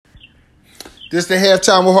This the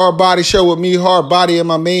Halftime with Hard Body show with me, Hard Body, and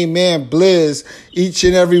my main man, Blizz. Each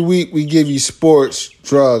and every week, we give you sports,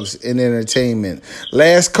 drugs, and entertainment.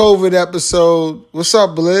 Last COVID episode. What's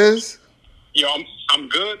up, Blizz? Yo, I'm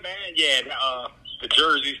good, man. Yeah, the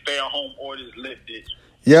Jersey stay-at-home orders lifted.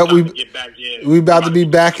 Yeah, we about to be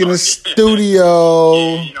back in the studio.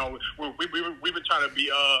 Yeah, you know, we've been trying to be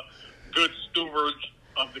good stewards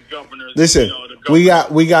of the governors. Listen, we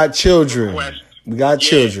got children. Request. We got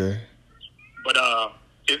children. But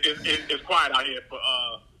it's quiet out here for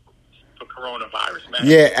coronavirus, man.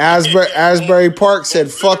 Yeah, Asbury Park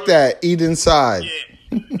said, "Fuck that, eat inside."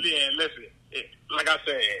 Yeah, listen. Like I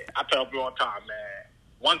said, I tell people all the time, man.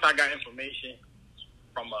 Once I got information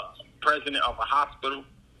from a president of a hospital,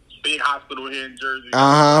 big hospital here in Jersey.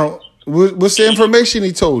 What's the information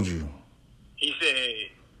he told you? He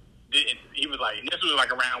said he was like, and this was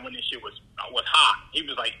like around when this shit was hot. He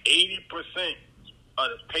was like 80% of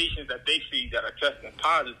the patients that they see that are testing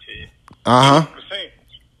positive, 80%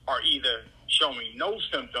 are either showing no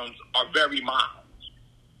symptoms or very mild.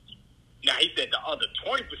 Now he said the other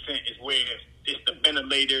 20% is where it's the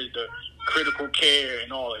ventilators, the critical care,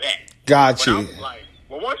 and all of that. Gotcha. But I was like,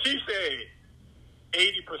 well, once he said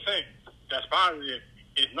 80% that's positive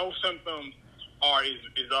is no symptoms or is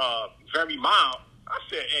very mild, I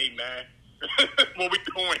said, hey man, what we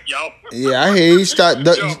doing, yo? Yeah, I hear you.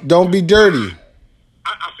 Don't be dirty.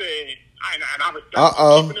 I said, and I was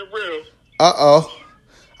keeping it real.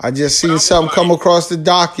 I just seen something come across the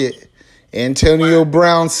docket. Antonio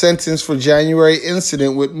Brown sentenced for January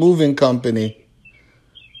incident with moving company.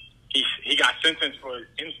 He got sentenced for an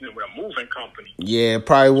incident with a moving company. Yeah,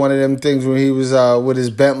 probably one of them things when he was with his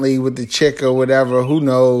Bentley with the chick or whatever. Who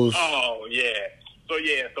knows? Oh yeah.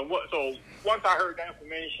 So once I heard that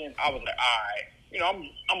information, I was like, all right, you know,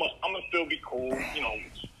 I'm gonna still be cool, you know,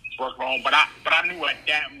 work wrong. But I knew at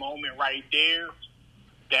that moment right there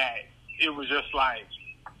that it was just like,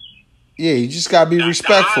 yeah, you just gotta be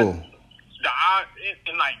respectful. The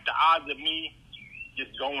odds of me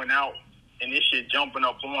just going out and this shit jumping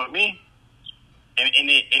up on me and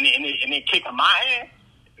it kicking my ass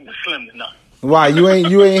is slim to none. Why you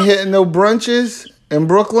ain't hitting no brunches in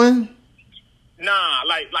Brooklyn? Nah,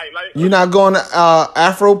 like you not going to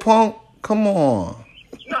Afro Punk? Come on.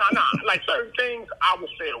 Nah. Like certain things I would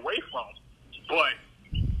stay away from, but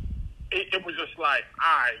it was just like,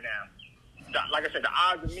 all right now. Like I said, the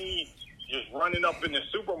odds of me just running up in the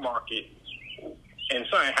supermarket and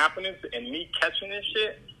something happening and me catching this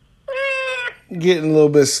shit, getting a little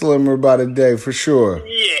bit slimmer by the day for sure.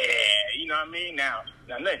 Yeah, you know what I mean. Now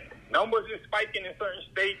numbers is spiking in certain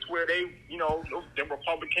states where they, you know, the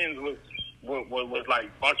Republicans was like,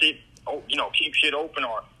 fuck it, you know, keep shit open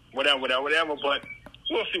or whatever. But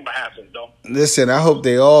we'll see what happens though. Listen, I hope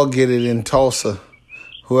they all get it in Tulsa.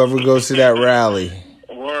 Whoever goes to that rally.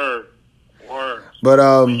 Word. But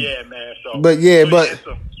yeah, man.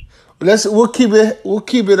 We'll keep it.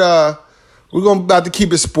 We're about to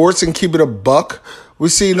keep it sports and keep it a buck. We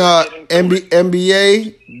seen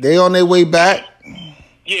NBA. They on their way back.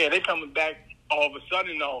 Yeah, they coming back. All of a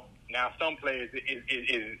sudden, though, now some players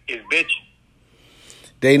is bitching.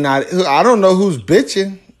 They not. I don't know who's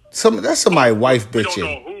bitching. That's somebody's wife bitching. We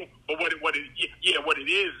don't know who, but what it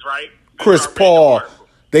is, right? Chris Paul.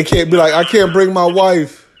 They can't be like, I can't bring my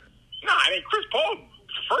wife. Nah, I mean, Chris Paul,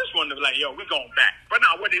 the first one to be like, yo, we're going back. But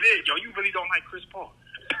nah, what it is, yo, you really don't like Chris Paul.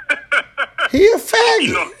 He a faggot.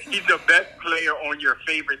 You know, he's the best player on your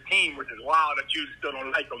favorite team, which is wild that you still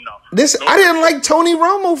don't like him now. I didn't like Tony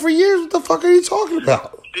Romo for years. What the fuck are you talking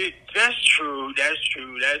about? That's true.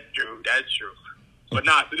 But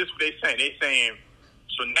nah, so this is what they saying. They saying,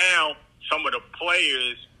 so now some of the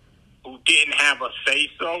players who didn't have a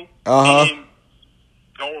say-so in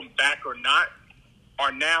going back or not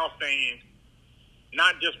are now saying,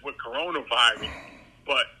 not just with coronavirus,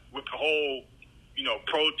 but with the whole, you know,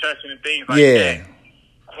 protesting and things like that,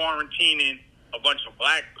 quarantining a bunch of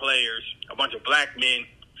black players, a bunch of black men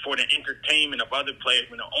for the entertainment of other players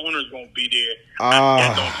when the owner's gonna be there.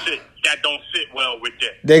 That don't sit well with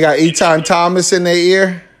them. They got Etan Thomas in their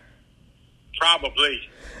ear? Probably.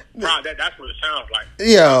 That's what it sounds like.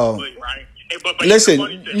 Yo. Probably, right? Hey, but listen,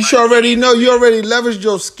 you should already know. You already leveraged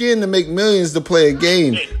your skin to make millions to play a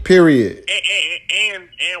game, period.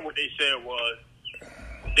 And what they said was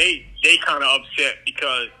they kind of upset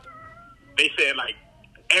because they said, like,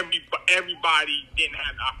 everybody didn't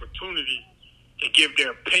have the opportunity to give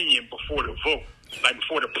their opinion before the vote, like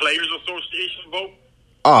before the Players Association vote.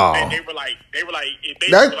 Oh, and they were like,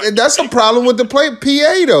 that's a problem with the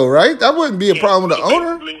PA though, right? That wouldn't be a problem with the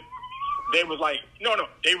owner. They was like, no,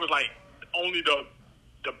 they was like only the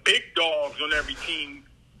big dogs on every team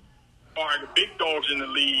or the big dogs in the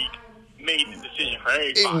league made the decision for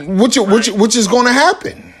everybody. Which is going to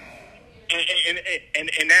happen.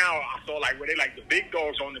 And now I saw like where they like the big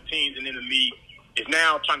dogs on the teams and in the league is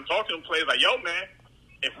now trying to talk to them players like, yo, man,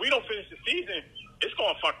 if we don't finish the season, it's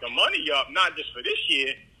gonna fuck the money up, not just for this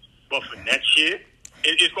year, but for next year.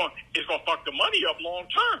 It's gonna fuck the money up long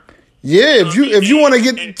term. Yeah, if you want to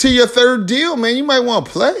get to your third deal, man, you might want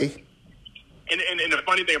to play. And the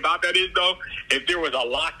funny thing about that is though, if there was a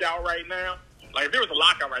lockout right now,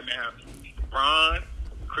 Bron,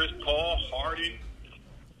 Chris Paul, Harden,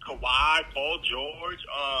 Kawhi, Paul George,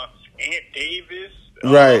 Ant Davis,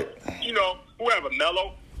 right? Whoever,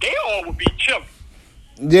 Melo, they all would be chilling.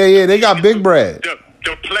 Yeah, they got big bread.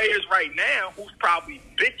 The players right now who's probably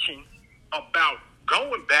bitching about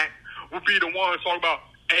going back would be the ones talking about,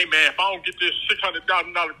 hey man, if I don't get this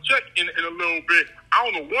 $600,000 check in a little bit, I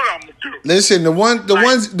don't know what I'm gonna do. Listen, the ones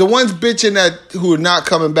bitching that who are not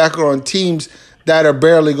coming back are on teams that are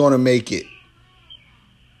barely going to make it.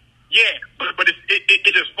 Yeah, but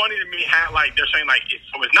it's just funny to me how like they're saying like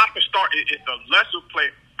it's not the start, it's a lesser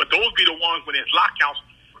player, but those be the ones when it's lockouts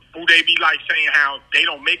who they be like saying how they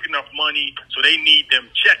don't make enough money, so they need them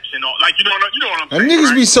checks and all. Like you know what I'm saying? And niggas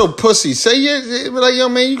right? be so pussy. Say yeah, like yo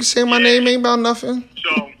man, you can say my name ain't about nothing. So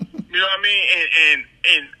you know what I mean?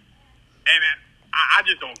 And I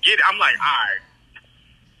just don't get it. I'm like, all right,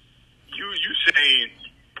 you saying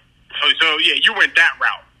so yeah, you went that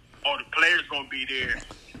route. Oh, the players gonna be there.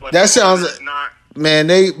 But that sounds not. Man,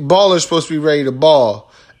 they ballers supposed to be ready to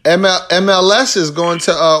ball. MLS is going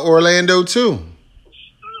to Orlando too.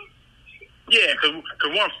 Yeah,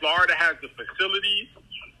 because one, Florida has the facilities,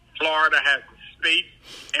 Florida has the space,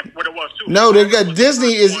 and what it was too. No, they got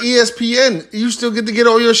Disney is ESPN. You still get to get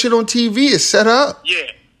all your shit on TV. It's set up.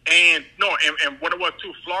 Yeah, and what it was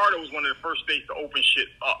too. Florida was one of the first states to open shit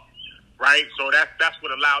up, right? So that's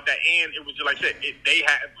what allowed that, and it was just like I said,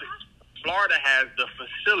 Florida has the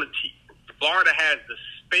facility. Florida has the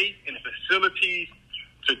space and the facilities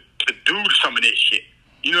to do some of this shit.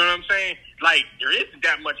 You know what I'm saying? Like, there isn't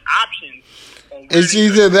that much options. It's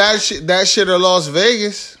either that shit or Las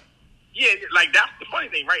Vegas. Yeah, like, that's the funny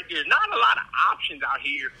thing, right? There's not a lot of options out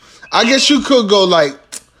here. I guess you could go, like,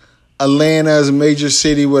 Atlanta is a major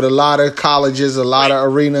city with a lot of colleges, a lot of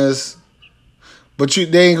arenas. But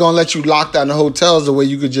they ain't going to let you lock down the hotels the way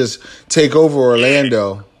you could just take over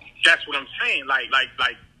Orlando. Yeah, that's what I'm saying. Like,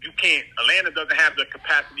 you can't. Atlanta doesn't have the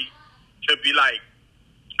capacity to be like.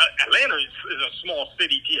 Atlanta is a small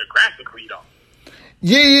city geographically, though.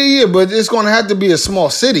 Yeah, but it's going to have to be a small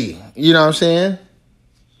city. You know what I'm saying?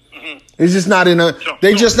 Mm-hmm. It's just not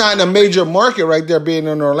just not in a major market right there, being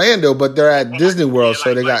in Orlando, but they're at Disney World,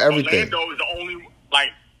 so they got everything. Orlando is the only like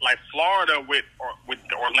Florida with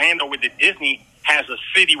Orlando with the Disney has a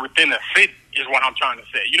city within a city. Is what I'm trying to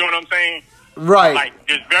say. You know what I'm saying? Right. Like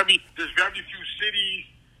there's very few cities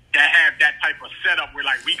that have that type of setup where,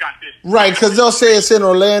 like, we got this. Right, because they'll say it's in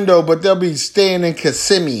Orlando, but they'll be staying in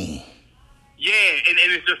Kissimmee. Yeah, and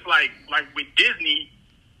it's just like with Disney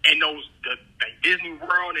and those, like Disney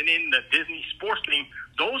World and then the Disney sports thing,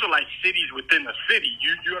 those are like cities within a city.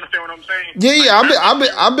 You understand what I'm saying? Yeah, like,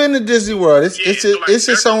 I've been to Disney World. It's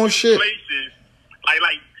its own shit. Places,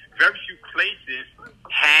 like very few places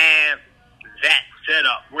have that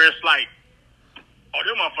setup where it's like, oh,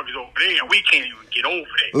 them motherfuckers over there, and we can't even get over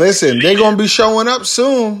there. Listen, they're going to be showing up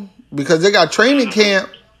soon because they got training camp.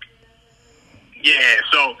 Yeah,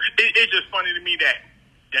 so it's just funny to me that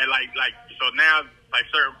like so now like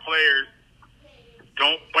certain players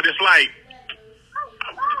don't, but it's like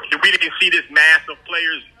we didn't see this mass of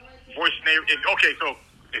players voicing their. Okay, so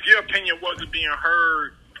if your opinion wasn't being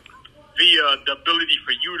heard via the ability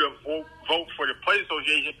for you to vote for the Players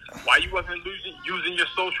Association, why you wasn't using your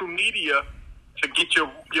social media to get your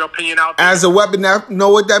opinion out there? As a weapon? Now, know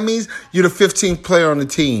what that means? You're the 15th player on the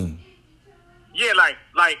team. Yeah, like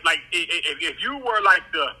if you were like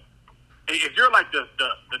if you're like the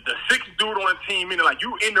sixth dude on the team, meaning like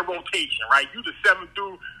you in the rotation, right? You the seventh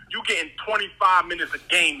dude, you getting 25 minutes a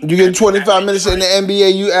game. You getting 25 minutes in the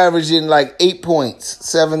NBA, you averaging like 8 points,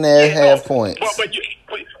 7.5 points. But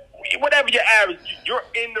whatever your average, you're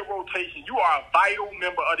in the rotation. You are a vital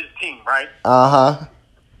member of this team, right? Uh-huh.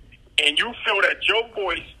 And you feel that your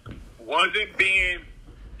voice wasn't being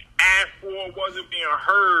asked for, wasn't being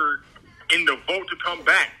heard in the vote to come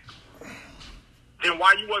back, then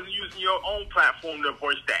why you wasn't using your own platform to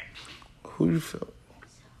voice that? Who you feel?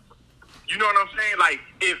 You know what I'm saying? Like,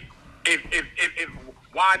 if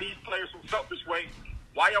why these players who felt this way,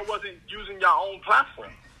 why y'all wasn't using your own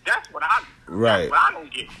platform? That's what I don't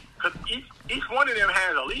get. Because each one of them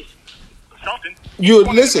has at least something. You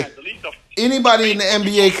listen. anybody in the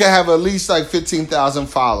NBA could have at least like 15,000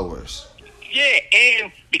 followers. Yeah,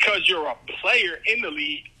 and because you're a player in the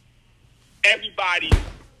league, everybody,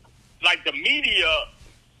 like the media,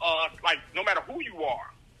 like no matter who you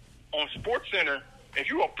are on SportsCenter, if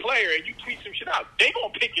you're a player and you tweet some shit out, they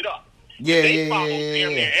gonna pick it up. They follow damn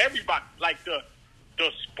near everybody. Like the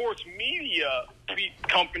sports media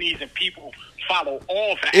companies and people follow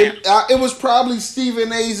all the apps. It was probably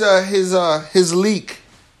Stephen A's his leak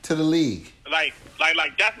to the league. Like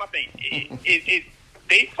that's my thing.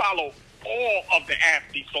 They follow all of the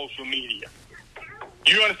athletes' social media.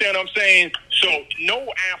 You understand what I'm saying? So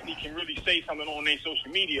no athlete can really say something on their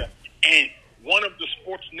social media and one of the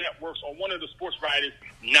sports networks or one of the sports writers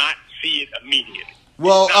not see it immediately.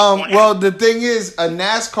 Well, the thing is, a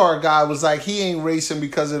NASCAR guy was like, he ain't racing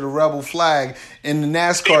because of the rebel flag, and the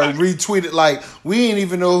NASCAR retweeted like, we ain't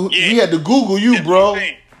even know. He had to Google you, that's bro.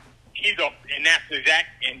 And that's exact.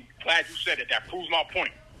 And glad you said it. That proves my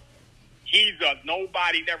point. He's a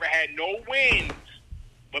nobody, never had no wins,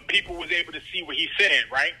 but people was able to see what he said,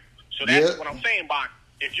 right? So that's what I'm saying. By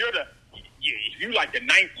if you like the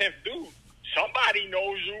 9th, 10th dude, somebody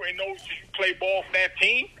knows you and knows you play ball for that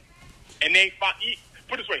team, and they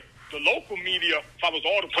put it this way: the local media follows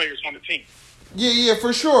all the players on the team. Yeah,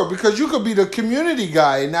 for sure. Because you could be the community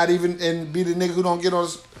guy and not even and be the nigga who don't get on,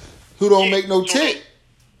 who don't make no tick.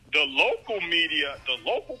 The local media, the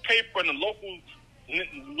local paper, and the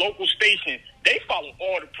local station, they follow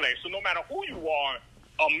all the players. So no matter who you are,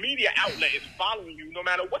 a media outlet is following you, no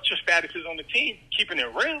matter what your status is on the team, keeping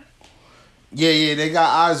it real. Yeah, they got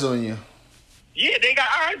eyes on you. Yeah, they got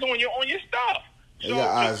eyes on your stuff. They got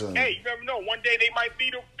eyes on you. Hey, you never know. One day they might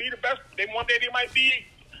be the best. One day they might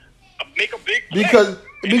make a big play.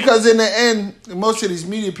 Because in the end, most of these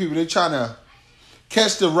media people, they're trying to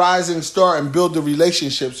catch the rising star and build the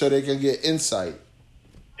relationship so they can get insight.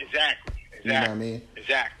 Exactly. You know what I mean?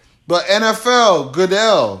 Exactly. But NFL,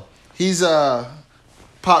 Goodell, he's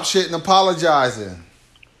pop shit and apologizing.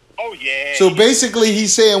 Oh yeah. So basically,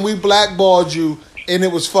 he's saying we blackballed you and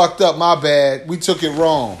it was fucked up. My bad. We took it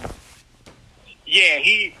wrong. Yeah,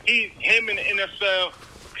 him in the NFL,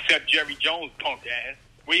 except Jerry Jones, punk ass.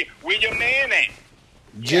 Where your man at?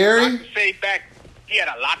 Jerry? He had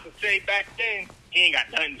a lot to say back then. He ain't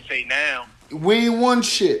got nothing to say now. We ain't won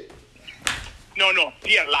shit. No,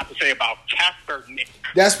 he had a lot to say about Kaepernick.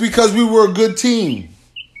 That's because we were a good team.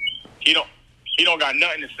 He don't got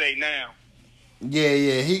nothing to say now.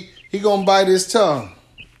 Yeah, he gonna bite his tongue.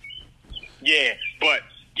 Yeah, but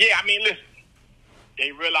I mean, listen,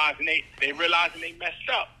 they realizing they messed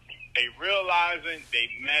up. They realizing they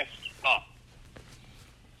messed up.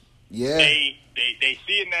 Yeah. They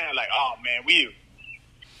see it now like, oh man,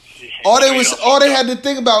 all they had to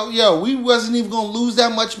think about, we wasn't even gonna lose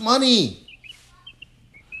that much money.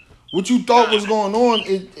 What you thought was going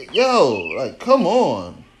on, come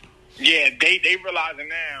on. Yeah, they realizing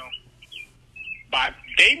now,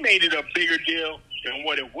 they made it a bigger deal than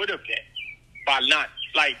what it would have been by not,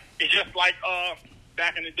 like, it's just like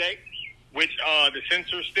back in the day with the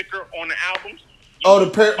censor sticker on the albums.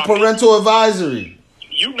 The parental advisory.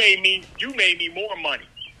 You made me more money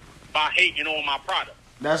by hating on my product.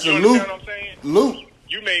 That's you a understand loop. what I'm saying? Loop.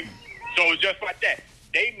 So it's just like that.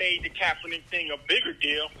 They made the Kaepernick thing a bigger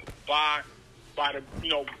deal by the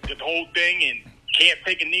the whole thing and can't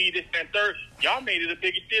take a knee, this, that, third. Y'all made it a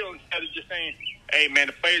bigger deal instead of just saying, hey man,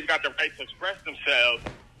 the players got the right to express themselves.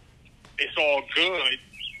 It's all good.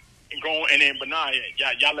 But nah,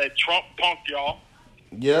 y'all let Trump punk y'all.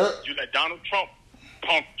 Yeah. You let Donald Trump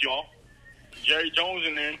punk y'all. Jerry Jones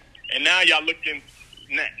and now y'all looking.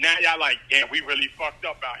 Now y'all like, yeah, we really fucked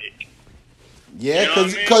up out here. Yeah,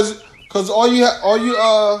 because all you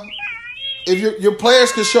if your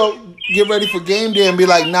players could get ready for game day and be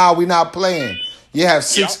like, nah, we not playing. You have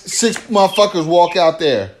six motherfuckers walk out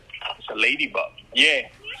there. It's a ladybug. Yeah.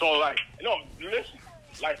 So listen,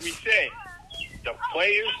 like we said, the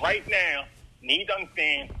players right now need to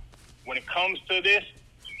understand when it comes to this,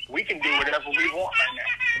 we can do whatever we want right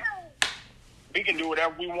now. We can do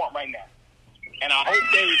whatever we want right now. And I hope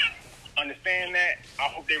they understand that. I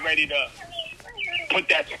hope they're ready to put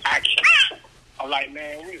that to action. I'm like,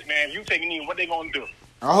 man, if you take a knee, what they gonna do?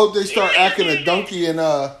 I hope they start acting a donkey and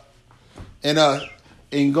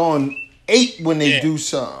going 8 when they do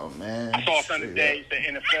something, man. I saw something today. The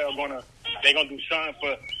NFL gonna do something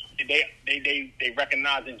for they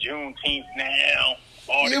recognizing Juneteenth now.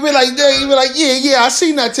 You be like, I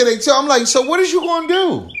seen that today too. I'm like, so what is you gonna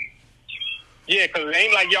do? Yeah, because it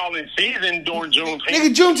ain't like y'all in season during Juneteenth.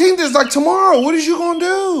 Nigga, Juneteenth is like tomorrow. What is you gonna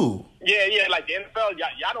do? Yeah, like the NFL,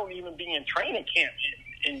 y'all don't even be in training camp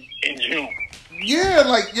in June. Yeah,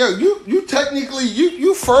 like you technically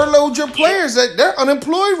you furloughed your players that they're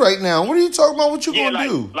unemployed right now. What are you talking about? What you gonna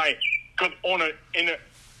do? Like, cause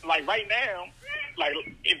like right now, like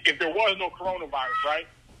if there was no coronavirus, right?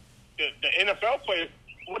 The NFL players,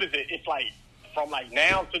 what is it? It's like from like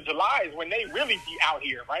now to July is when they really be out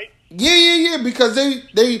here, right? Yeah, because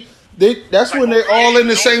they that's like when they're all in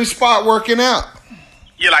the same spot working out.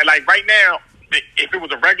 Yeah, like right now, if it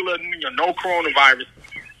was a regular, no coronavirus,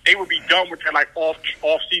 they would be done with their like off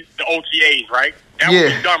season, the OTAs, right? That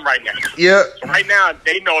would be done right now. Yeah. So right now,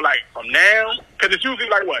 they know like from now, because it's usually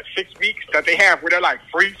like 6 weeks that they have where they're like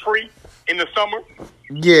free in the summer.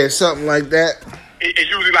 Yeah, something like that.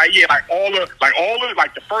 It's usually like all the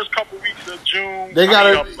the first couple weeks of June. They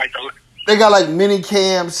got like mini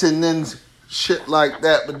camps and then shit like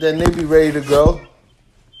that, but then they be ready to go.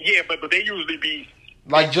 Yeah, but they usually be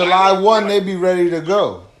like July 1, they be ready to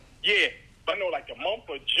go. Yeah, but no, like the month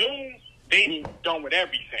of June, they be done with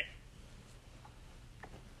everything.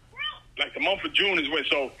 Like the month of June is when,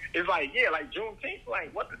 so it's like Juneteenth.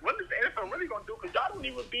 Like what is the NFL really gonna do? Because y'all don't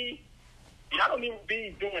even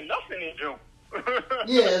be doing nothing in June.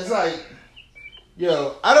 Yeah, it's like,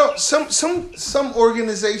 I don't. Some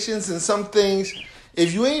organizations and some things,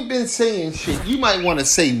 if you ain't been saying shit, you might want to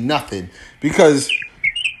say nothing because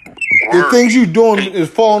the things you doing is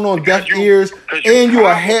falling on deaf ears, and you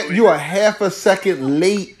are half a second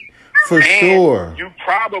late for sure. You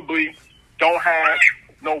probably don't have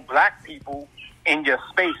no black people in your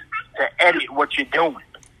space to edit what you're doing.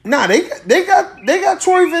 Nah, they got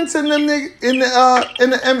Troy Vince in the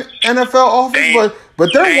NFL office,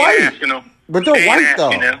 but they're white. But they're white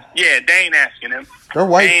though. Yeah, they ain't asking them. They're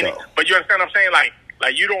white though. But you understand what I'm saying?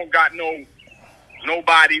 Like you don't got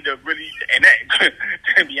nobody to really, and that,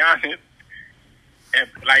 to be honest, and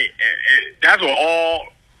that's what all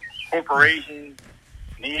corporations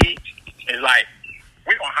need is like,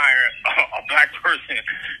 we're gonna hire a black person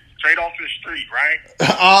straight off the street, right?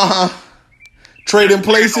 Trading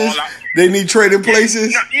places. They need trading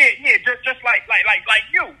places. Yeah. Just like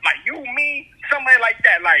you, me, somebody like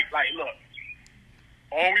that. Like, look,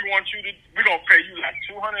 all we want you to, we're gonna pay you like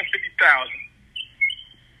 $250,000.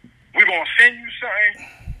 We're gonna send you something.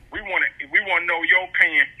 We want to know your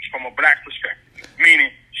opinion from a black perspective.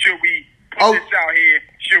 Meaning, should we put this out here?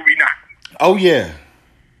 Should we not? Oh yeah.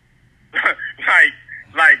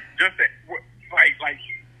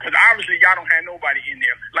 Because obviously y'all don't have nobody in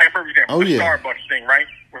there. Like, for example, the Starbucks thing, right?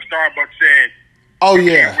 Where Starbucks said,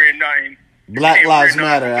 can't wear nothing. Black Lives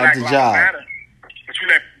Matter at the job. But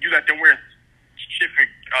you let them wear shit for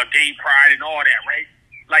gay pride and all that, right?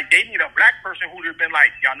 Like, they need a black person who would have been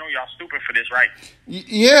like, y'all know y'all stupid for this, right?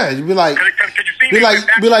 Yeah, you'd be like,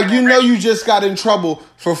 you just got in trouble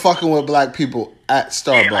for fucking with black people at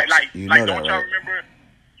Starbucks. Yeah, don't y'all remember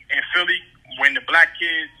in Philly when the black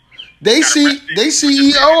kids They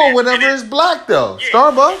CEO or whatever is black though. Yeah,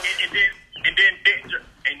 Starbucks.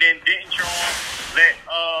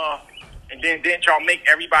 And then didn't y'all make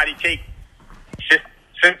everybody take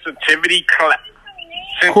sensitivity classes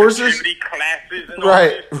and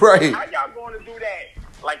right. How y'all going to do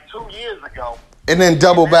that like 2 years ago? And then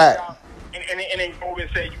double back. And then go and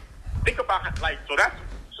say, think about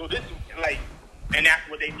and that's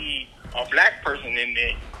what they need, a black person in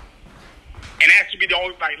there. And that should be the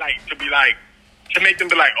only to make them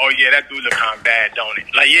be like, oh yeah, that dude look kind of bad, don't it?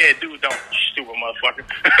 Like, yeah, dude, don't, you stupid motherfucker.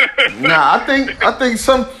 Nah, I think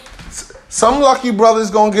some lucky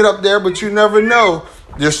brothers gonna get up there, but you never know.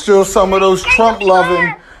 There's still some of those Trump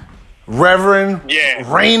loving Reverend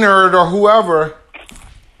Raynard or whoever.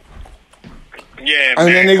 Yeah, and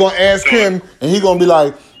then they gonna ask him, and he gonna be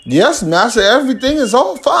like, "Yes, master, everything is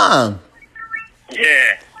all fine."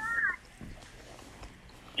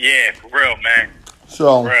 Yeah, for real, man.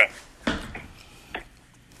 So, for real.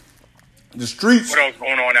 The streets. What else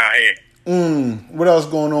going on out here? What else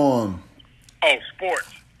going on? Oh,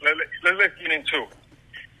 sports. Let's get into it.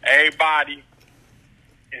 Everybody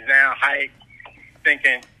is now hyped,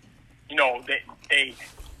 thinking,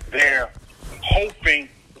 they're hoping,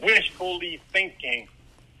 wishfully thinking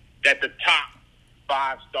that the top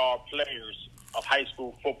 5-star players of high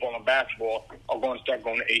school football and basketball are going to start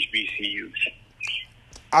going to HBCUs.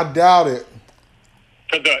 I doubt it.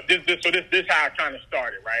 So this how it kind of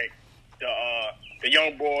started, right? The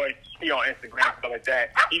young boy, he on Instagram, stuff like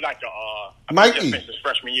that. He like Mikey. Just finished his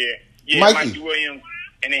freshman year. Yeah, Mikey Williams.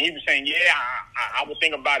 And then he was saying, I would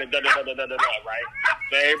think about it, right?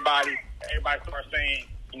 So everybody starts saying,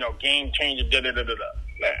 game changer,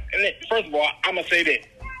 And then, first of all, I'm gonna say this: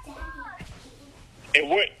 if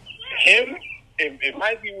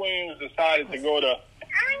Mikey Williams decided to go to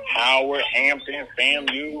Howard, Hampton,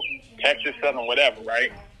 FAMU, Texas Southern, whatever,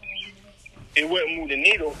 right? It wouldn't move the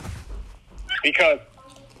needle because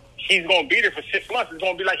he's going to be there for 6 months. It's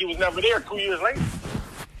going to be like he was never there 2 years later.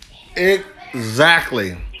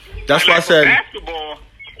 Exactly. That's why I said. Basketball.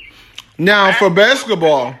 Now, for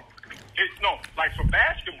basketball. For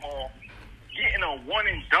basketball, getting a one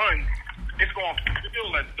and done, it's going to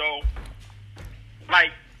feel as though,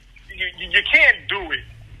 like, you can't do it,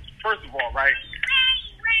 first of all, right?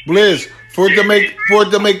 Blizz, for it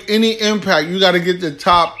to make any impact, you got to get the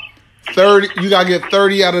top 30. You got to get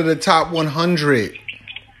 30 out of the top 100.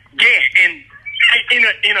 Yeah, and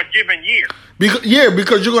in a given year.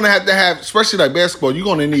 Because you're going to have, especially like basketball, you're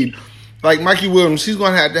going to need, like Mikey Williams, he's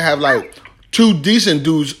going to have like 2 decent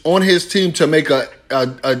dudes on his team to make a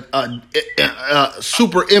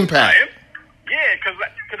super impact. Yeah, because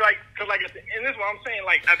and this is what I'm saying.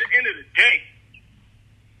 Like at the end of the day,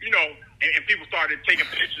 you know, and people started taking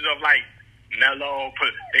pictures of like Melo.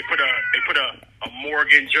 They put a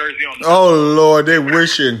Morgan jersey on. Oh Lord, they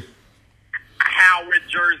wishing. Howard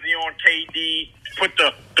jersey on KD. Put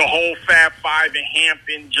the whole Fab Five and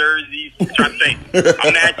Hampton jerseys. Trying to think.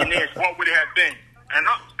 Imagine this. What would it have been? And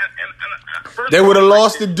they would have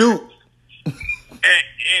lost the Duke. And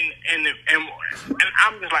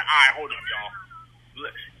I'm just like, all right, hold up, y'all.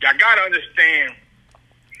 Y'all gotta understand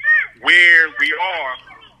where we are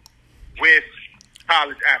with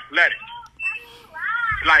college athletics.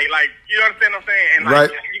 Like, you understand what I'm saying? And like,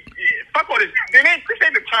 right. Fuck all this. This ain't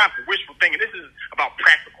the time for wishful thinking. This is about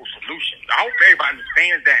practical solutions. I hope everybody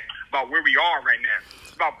understands that about where we are right now.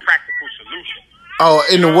 It's about practical solutions. Oh,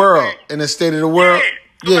 in the world, in the state of the world,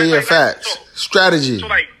 facts, strategy. So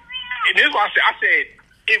like, and this is what I said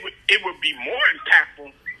it would be more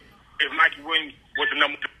impactful if Mikey Williams was the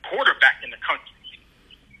number 2 quarterback in the country.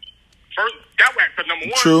 First, that way, because number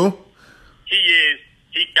one, true,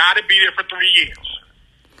 he got to be there for 3 years.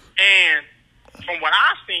 And from what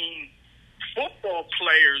I've seen, football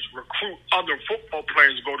players recruit other football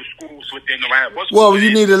players to go to schools within the lab. Well,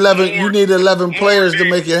 you need 11. You need 11 players to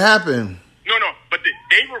make it happen. No, but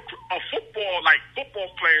they recruit football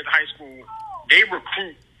players in high school. They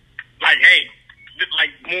recruit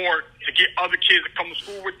more to get other kids to come to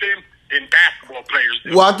school with them than basketball players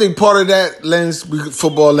do. Well, I think part of that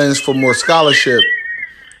football lends for more scholarship.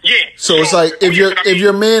 Yeah. So it's like if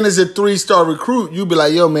your man is a 3-star recruit, you be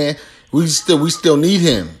like, yo, man, we still need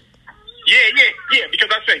him. Yeah. Because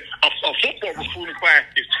I say a football recruiting class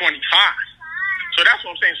is 25. So that's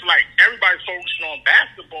what I'm saying. So like everybody's focusing on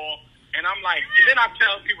basketball, and I'm like, and then I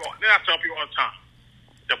tell people all the time,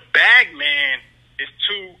 the bag man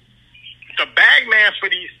for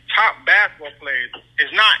these top basketball players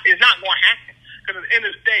is not going to happen. Because at the end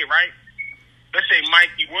of the day, right? Let's say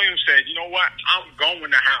Mikey Williams says, you know what, I'm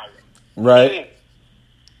going to Howard. Right.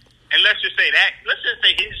 And let's just say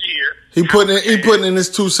his year. He putting in his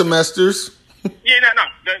 2 semesters. Yeah, no.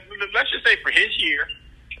 Let's just say for his year,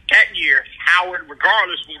 that year, Howard,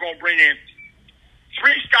 regardless, was going to bring in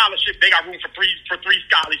 3 scholarships. They got room for three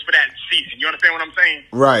scholarships for that season. You understand what I'm saying?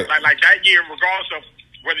 Right. Like that year, regardless of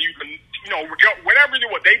whether you can, whatever it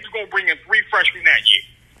was, they was going to bring in 3 freshmen that year.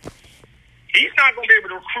 He's not going to be able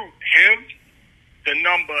to recruit him, the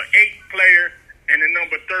number 8 player, and the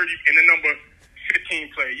number 30, and the number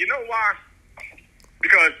 15 player. You know why?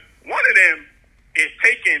 Because one of them is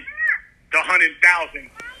taking the 100,000.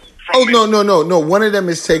 Oh no! One of them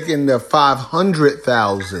is taking the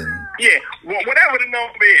 500,000. Yeah, whatever the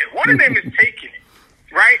number is, one of them is taking it,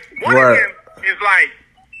 right? One of them is like,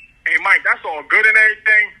 "Hey, Mike, that's all good and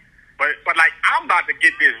everything, but like I'm about to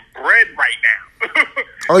get this bread right now."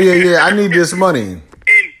 Oh yeah, I need this money. And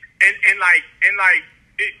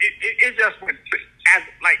it just went as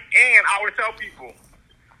like, and I would tell people,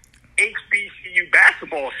 HBCU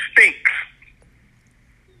basketball stinks.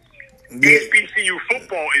 Yeah. HBCU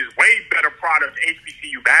football is way better product than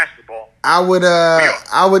HBCU basketball. I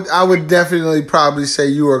would definitely probably say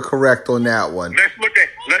you are correct on that one. Let's look at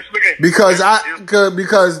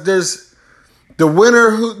because there's the winner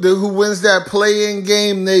who wins that play-in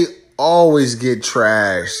game. They always get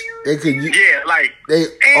trashed. They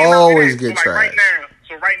always get trashed.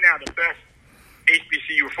 Right now, the best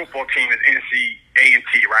HBCU football team is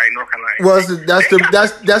NC-A&T, right? North Carolina. Well,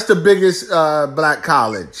 that's the biggest black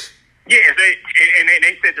college. Yeah,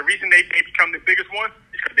 they said the reason they become the biggest one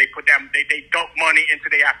is because they put that they dump money into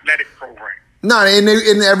their athletic program. No, and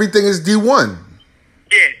everything is D1.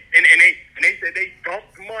 Yeah, and they said they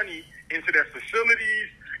dumped money into their facilities,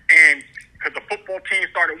 and because the football team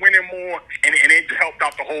started winning more, and it helped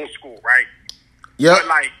out the whole school, right? Yeah. But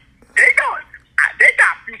like they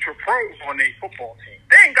got future pros on their football team.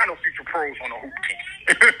 They ain't got no future pros on the hoop team.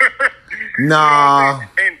 Nah.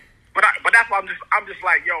 But that's why I'm just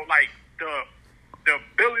like, yo, like the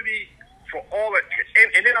ability for all it,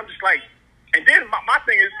 and then I'm just like, and then my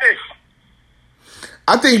thing is this.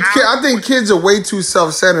 I think kids are way too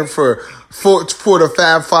self-centered for the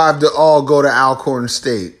Fab Five to all go to Alcorn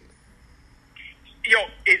State. Yo,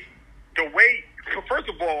 it's the way. First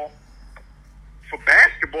of all, for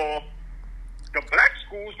basketball, the black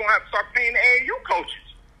schools gonna have to start paying the AAU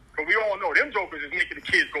coaches, because we all know them jokers is making the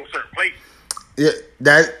kids go certain places. Yeah,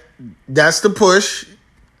 that's the push.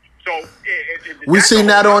 So we seen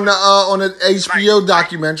that on the HBO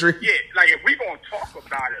documentary. Yeah, like if we gonna talk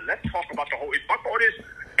about it, let's talk about the whole. If fuck all this,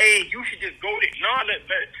 hey, you should just go there. No,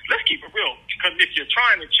 let's keep it real. Because if you're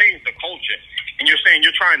trying to change the culture and you're saying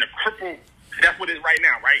you're trying to cripple, that's what it is right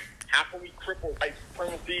now, right? How can we cripple white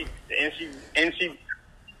supremacy, the NC?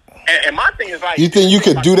 And my thing is like, you think you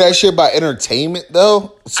could do that shit by entertainment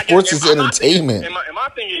though? Sports is entertainment. And my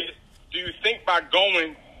thing is, do you think by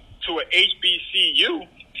going to an HBCU,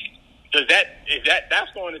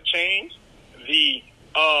 that's going to change the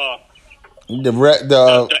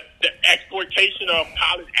exploitation of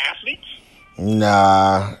college athletes?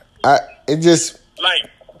 Nah, it just like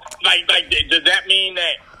does that mean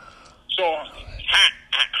that? So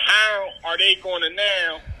how are they going to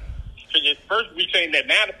now? Because first we saying that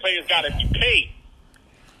now the players got to be paid.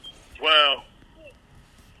 Well,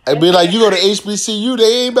 it'd be like you go to HBCU,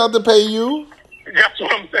 they ain't about to pay you. That's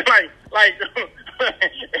what I'm saying. Like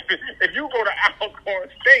if you go to Alcorn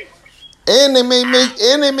State, and they may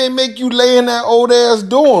make you lay in that old ass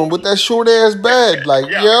dorm with that short ass bed. Like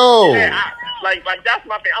yo, like that's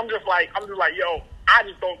my thing. I'm just like yo. I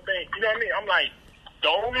just don't think, you know what I mean. I'm like, the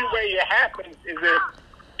only way it happens is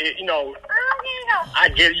if you know. I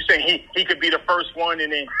get you saying he could be the first one,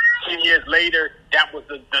 and then 10 years later, that was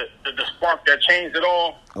the spark that changed it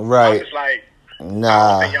all. Right. I'm just like,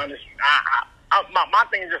 nah. My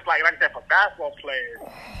thing is just like I said, for basketball players,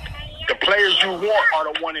 the players you want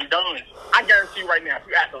are the one and done. I guarantee you right now, if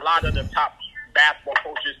you ask a lot of the top basketball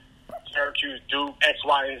coaches, Syracuse, Duke, X,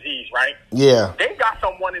 Y, and Z's, right? Yeah. They got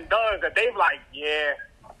some one and done that they've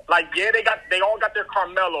they all got their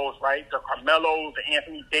Carmelos, right? The Carmelos, the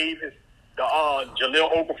Anthony Davis, the Jahlil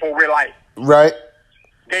Okafor, we're like, right.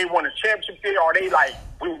 They won a championship there, or they like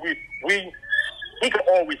he could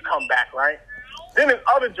always come back, right? Then there's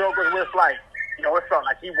other jokers where it's like, yo, it felt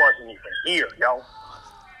like he wasn't even here, yo.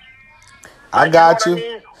 I got you. I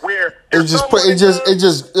mean? Where it's just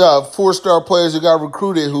 4-star players who got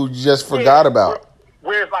recruited who just forgot about.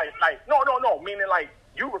 Where it's like no, meaning like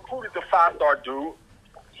you recruited the 5-star dude.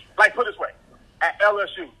 Like put it this way, at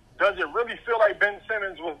LSU, does it really feel like Ben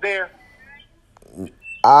Simmons was there?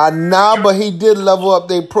 Nah, but he did level up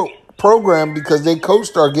their program because they coach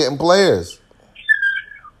started getting players.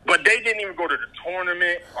 But they didn't even go to the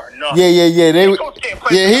tournament or nothing. Yeah.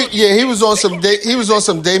 He was on some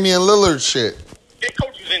Damian Lillard shit. Their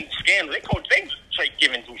coach was in scandal. They straight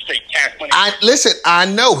giving straight cash money. I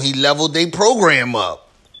know he leveled their program up.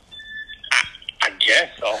 I guess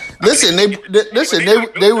so. Listen, they've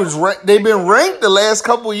been ranked the last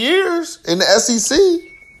couple years in the SEC.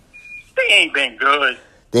 They ain't been good.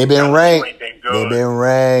 They've been ranked. They've been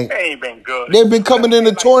ranked. They ain't been good. They've been coming in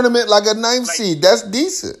the tournament like a 9th seed. That's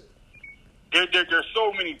decent. There's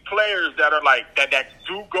so many players that are like that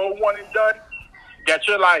do go one and done that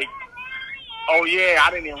you're like, oh yeah, I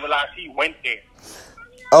didn't even realize he went there.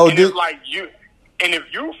 Oh, and it's like you, and if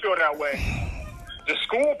you feel that way, the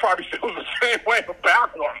school probably feels the same way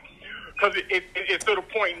about them, because it's to the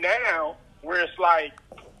point now where it's like,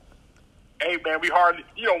 hey man, we hardly,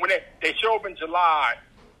 when they show up in July,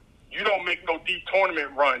 you don't make no deep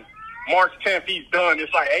tournament run. March 10th, he's done.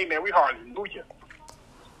 It's like, hey man, we hardly knew you.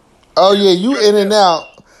 Oh yeah, you in and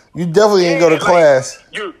out. You definitely ain't go to class.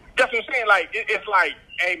 That's what I'm saying. Like it's like,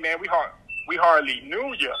 hey man, we hardly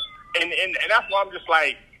knew you, and that's why I'm just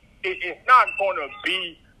like, it's not going to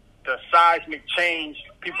be the seismic change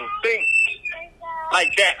people think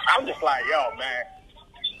like that. I'm just like, yo man,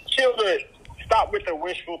 children, stop with the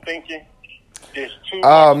wishful thinking.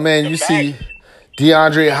 Oh man, you see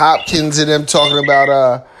DeAndre Hopkins and them talking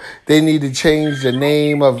about they need to change the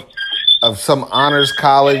name of some honors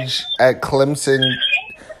college at Clemson.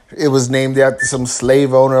 It was named after some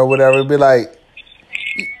slave owner or whatever. You'd be like,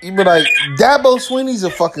 Dabo Swinney's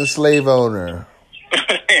a fucking slave owner.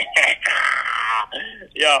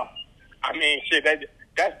 Yo, I mean, shit, that's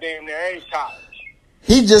damn near any college.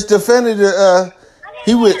 He just defended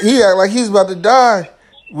he act like he's about to die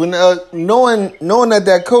when knowing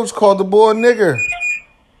that coach called the boy a nigger.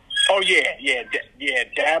 Oh yeah.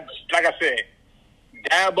 Dabo, like I said,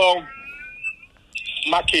 Dabo.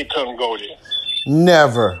 My kid couldn't go there.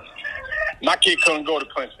 Never. My kid couldn't go to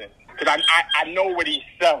Clemson because I know what he's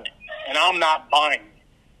selling, and I'm not buying it.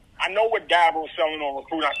 I know what Dabo's selling on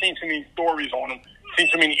recruiting. I've seen too many stories on him, seen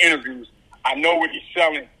too many interviews. I know what he's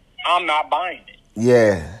selling. I'm not buying it.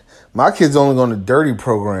 Yeah. My kid's only going to dirty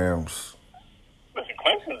programs. Listen,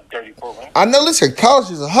 Clemson's a dirty program. I know, listen,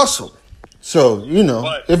 college is a hustle. So,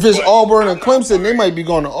 if it's Auburn and Clemson, they might be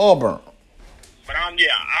going to Auburn. But I'm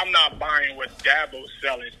not buying what Dabo's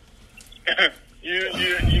selling. you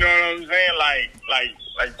know what I'm saying?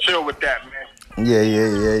 Like chill with that, man.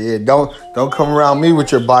 Yeah. Don't come around me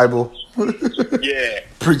with your Bible. Yeah.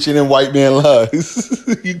 Preaching in white man lies.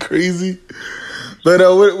 You crazy? But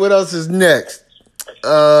what else is next?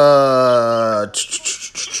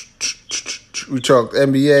 We talked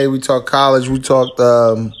NBA, we talked college, we talked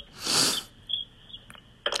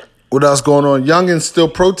what else going on? Youngins still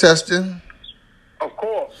protesting. Of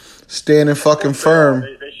course. Standing fucking firm.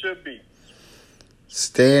 They should be.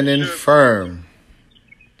 Standing firm.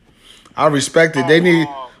 I respect it.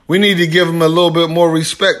 We need to give them a little bit more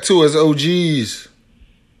respect too as OGs.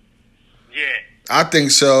 Yeah. I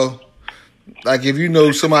think so. Like if you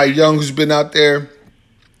know somebody young who's been out there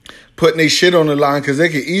putting their shit on the line, because they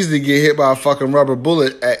could easily get hit by a fucking rubber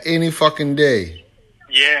bullet at any fucking day.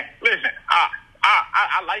 Yeah. Listen,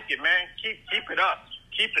 I like it, man. Keep it up.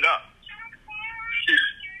 Keep it up.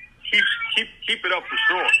 Keep it up for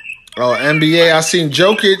sure. Oh, NBA, I seen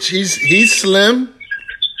Jokic. He's slim.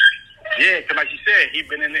 Yeah, because like you said, he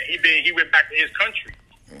went back to his country.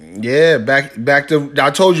 Yeah, back to.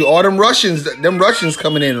 I told you, all them Russians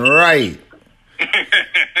coming in right.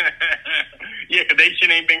 Yeah, because they shit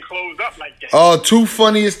ain't been closed up like that. Oh, two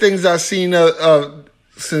funniest things I've seen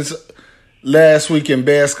since last week in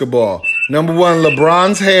basketball. Number one,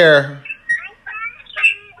 LeBron's hair.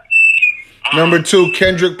 Number two,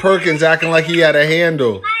 Kendrick Perkins acting like he had a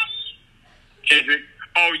handle. Kendrick.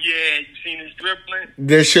 Oh yeah, you seen his dribbling?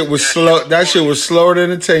 That shit was slow. That shit was slower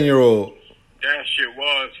than a 10-year-old. That shit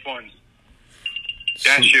was funny.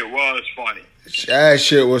 That shit was funny. That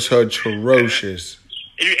shit was atrocious.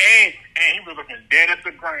 And he was looking dead at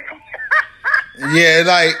the ground. Yeah,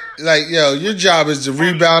 like yo, your job is to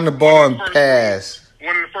rebound the ball and pass.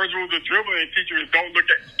 One of the first rules of dribbling teacher is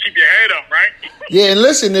keep your head up, right? Yeah, and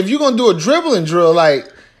listen, if you're gonna do a dribbling drill, like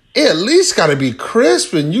it at least gotta be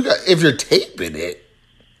crisp, and if you're taping it.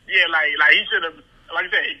 Yeah, like he should have, like I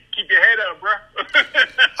said, keep your head up, bro.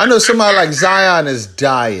 I know somebody like Zion is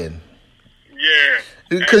dying. Yeah.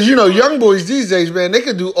 Because, young boys these days, man, they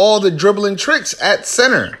could do all the dribbling tricks at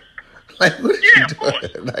center. Like, what are you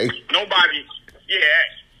doing? Like, nobody,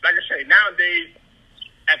 like I say, nowadays,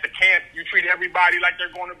 at the camp, you treat everybody like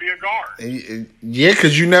they're going to be a guard. Yeah,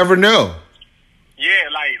 because you never know. Yeah,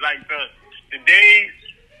 like the days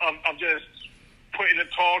of just putting a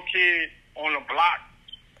tall kid on a block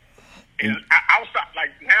is outside.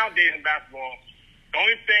 Like, nowadays in basketball, the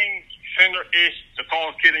only thing center-ish, the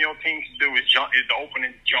tallest kid in your team can do is the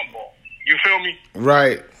opening jump ball. You feel me?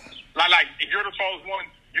 Right. Like if you're the tallest one,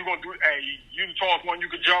 you're gonna do. You the tallest one, you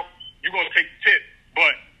could jump. You're gonna take the tip.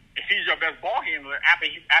 But if he's your best ball handler,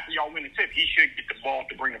 after y'all win the tip, he should get the ball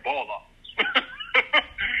to bring the ball up.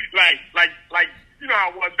 like you know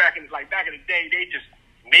how it was back in the day. They just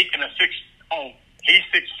making a six. Oh, he's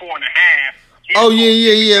 6'4.5". Oh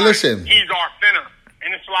yeah. Listen, he's our center,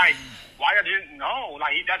 and it's like. Why I didn't know?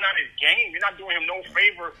 Like that's not his game. You're not doing him no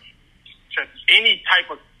favor to any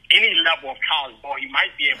level of college ball he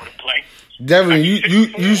might be able to play. Devin,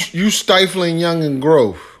 like you stifling Youngin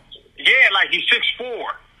growth. Yeah, like he's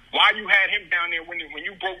 6'4". Why you had him down there when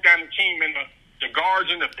you broke down the team and the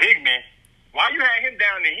guards and the big men? Why you had him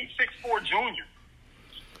down there? He's 6'4" junior.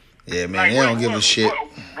 Yeah, man, they don't give a shit.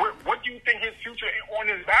 What do you think his future on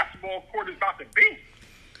his basketball court is about to be?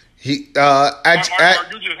 He high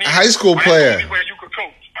school player. That's the only way you could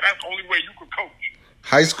coach. That's the only way you could coach.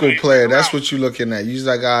 High school player. That's what you're looking at. You're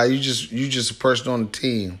like, you just a person on the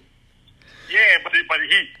team. Yeah, but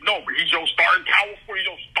he's your starting power forward. He's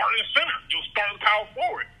your starting center. Your starting power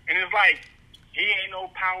forward. And it's like he ain't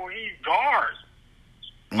no power. He's guard.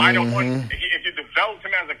 If you developed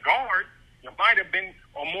him as a guard, you might have been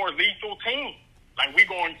a more lethal team. Like we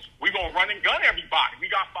going run and gun everybody. We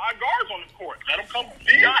got 5 guards on the court. Let them come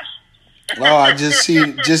see us. Oh, I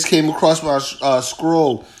just came across my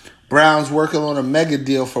scroll. Brown's working on a mega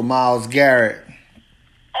deal for Myles Garrett.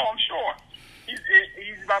 Oh, I'm sure.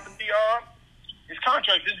 He's about to be his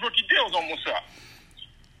contract, his rookie deal's almost up.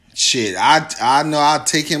 Shit, I know I'll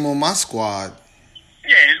take him on my squad.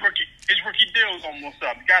 Yeah, his rookie deal's almost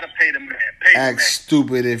up. You gotta pay the man. Act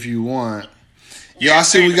stupid if you want. Yeah, I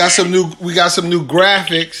see we got some new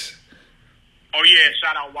graphics. Oh yeah,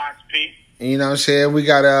 shout out Watts P. You know what I'm saying? We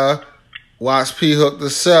got Watts P hooked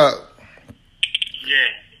us up. Yeah,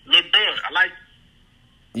 look good. I like.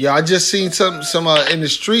 Yeah, I just seen some in the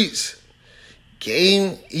streets.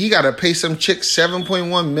 Game, he got to pay some chick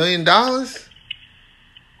 $7.1 million.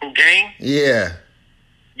 Who, Game? Yeah.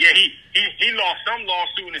 Yeah, he lost some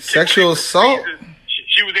lawsuit and sexual assault.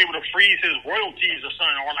 She was able to freeze his royalties or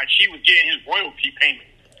something, or like she was getting his royalty payment.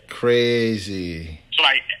 Crazy. So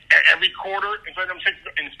like every quarter, instead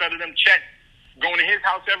of them checks going to his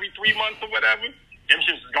house every 3 months or whatever, them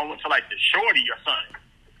shit's going to like the shorty or something.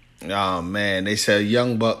 Oh man, they said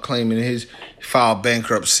Young Buck claiming his filed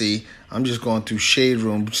bankruptcy. I'm just going through Shade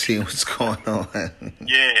Room seeing what's going on.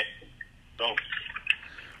 Yeah. So.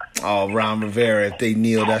 Oh, Ron Rivera, if they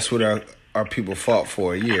kneel, that's what our people fought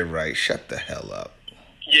for. Yeah, right. Shut the hell up.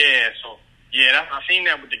 Yeah, so I seen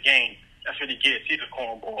that with the Game. That's what he gets. He's a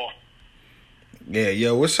cornball. Yeah,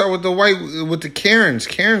 yo, what's up with the Karens?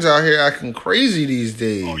 Karens out here acting crazy these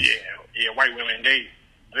days. Oh yeah, white women they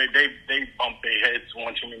bump their heads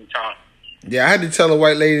one too many times. Yeah, I had to tell a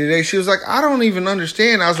white lady today. She was like, I don't even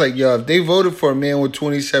understand. I was like, yo, if they voted for a man with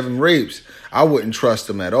 27 rapes, I wouldn't trust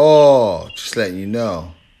them at all. Just letting you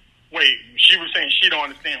know. Wait, she was saying she don't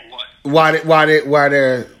understand what? Why are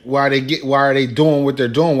they doing what they're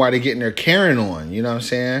doing? Why are they getting their Karen on? You know what I'm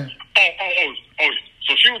saying? Oh.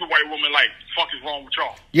 So she was a white woman like, fuck is wrong with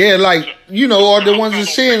y'all? Yeah, like, you know, all the ones that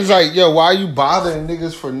saying is like, yo, why are you bothering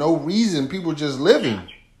niggas for no reason? People just living.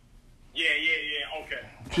 Yeah, okay.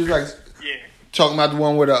 She's like, talking about the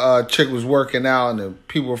one where the chick was working out and the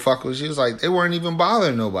people were fucking with. She was like, they weren't even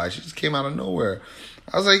bothering nobody. She just came out of nowhere.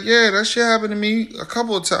 I was like, yeah, that shit happened to me a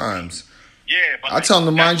couple of times. Yeah, but I tell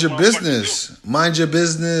them to mind your business. Mind your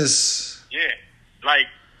business. Yeah, like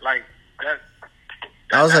that.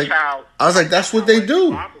 I was like, that's what they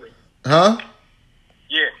do, huh?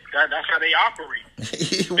 Yeah, that's how they operate.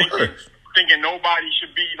 Thinking nobody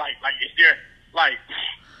should be like if they're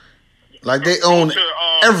like they own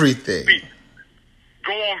everything.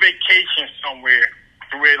 Go on vacation somewhere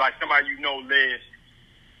to where like somebody you know lives,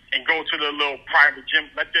 and go to the little private gym.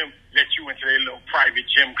 Let you into their little private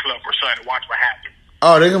gym club or something. Watch what happens.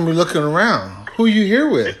 Oh, they're gonna be looking around. Who you here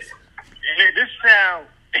with? This sound.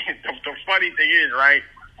 The funny thing is, right,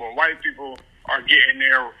 when white people are getting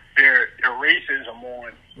their racism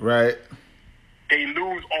on, right, they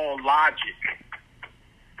lose all logic.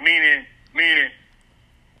 Meaning,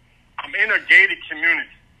 I'm in a gated community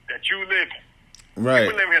that you live in. Right.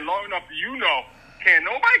 People live here long enough that you know, can't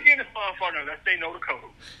nobody get in this motherfucker unless they know the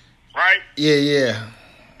code. Right? Yeah.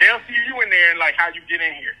 They'll see you in there and like, how you get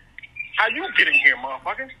in here? How you get in here,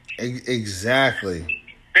 motherfucker? Exactly.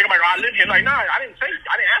 They're like, I live here. Like, nah, I didn't ask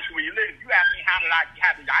you where you live. You asked me how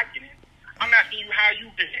did I get in? I'm asking you how you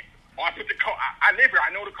get in. Or I put the code. I live here.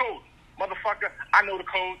 I know the code. Motherfucker, I know the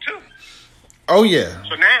code too. Oh yeah.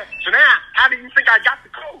 So now, how do you think I got the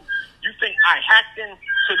code? You think I hacked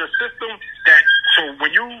into the system so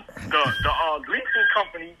when you the leasing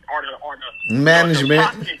company or the management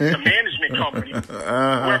the management company,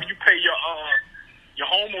 wherever you pay your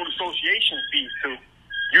homeowner association fees to,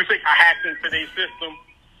 you think I hacked into their system,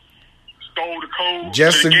 stole the code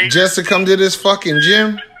just to come to this fucking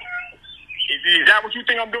gym? Is that what you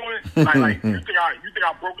think I'm doing? Like you think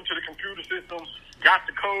I broke into the computer system, got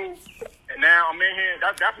the code, and now I'm in here?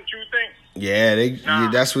 That's what you think? Yeah,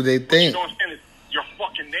 that's what they think. What you don't understand is your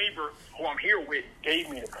fucking neighbor who I'm here with gave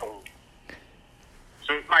me the code.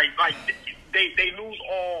 So like they lose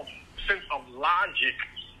all sense of logic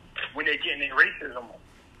when they're getting their racism on.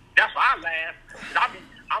 That's why I laugh.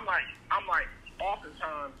 I'm like,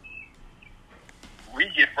 oftentimes we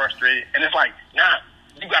get frustrated, and it's like, nah,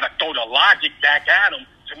 you gotta throw the logic back at them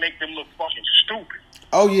to make them look fucking stupid.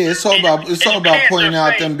 Oh yeah, it's all about pointing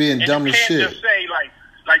out them being dumb as shit. You can't just say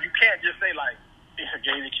like you can't just say like it's a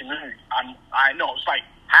gated community. I know. It's like,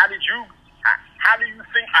 how do you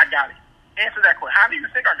think I got it? Answer that question. How do you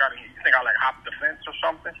think I got it? You think I like hopped the fence or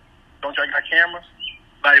something? Don't you got cameras?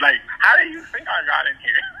 Like, how do you think I got in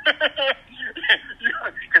here?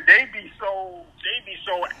 Cause they be so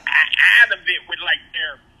out of it with like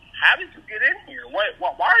how did you get in here? Why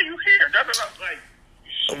are you here?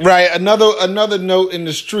 Right. Another note in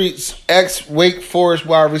the streets. Ex Wake Forest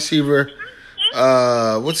wide receiver.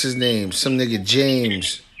 What's his name? Some nigga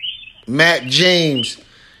James. Matt James.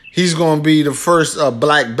 He's gonna be the first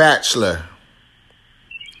black bachelor.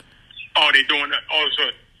 Oh, they doing the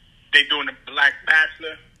black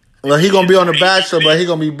bachelor. Well, he gonna be on the Bachelor, but he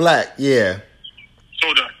gonna be black. Yeah.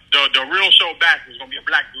 So the real show Bachelor is gonna be a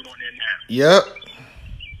black dude on there now. Yep.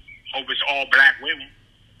 Hope it's all black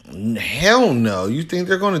women. Hell no. You think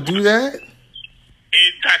they're gonna do that?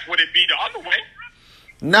 That's what it be the other way.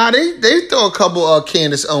 Nah, they throw a couple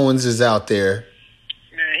Candace Owenses out there.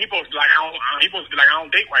 Man, he supposed to be like I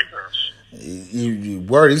don't date white girls. You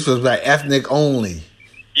word, he's supposed to be like ethnic only.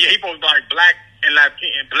 Yeah, he supposed to be like black and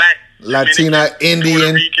Latina, Indian,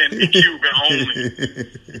 Puerto Rican, and Cuban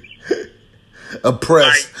only.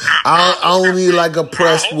 Oppressed. I only like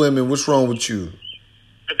oppressed women. What's wrong with you?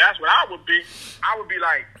 But that's what I would be. I would be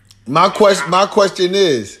like. My question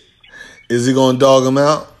is he gonna dog him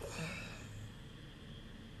out?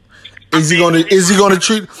 Is he gonna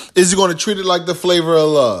treat it like The Flavor of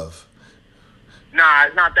Love? Nah,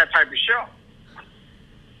 it's not that type of show.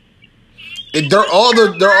 They're all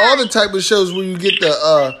the type of shows where you get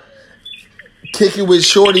the kick it with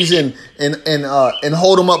shorties and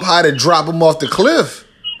hold them up high to drop them off the cliff.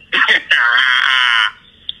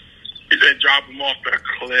 He said drop them off the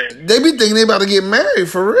cliff. They be thinking they about to get married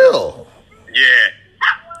for real. Yeah.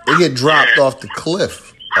 They get dropped off the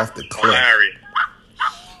cliff. Off the cliff. Larry.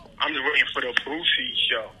 I'm just waiting for the Boosie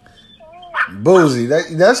show. Boozy,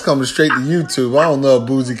 that's coming straight to YouTube. I don't know if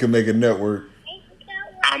Boozy can make a network.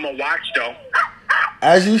 I'm going to watch, though.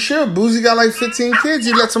 As you should. Boozy got like 15 kids.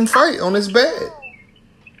 He lets them fight on his bed.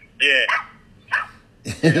 Yeah.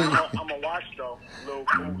 I'm going to watch, though.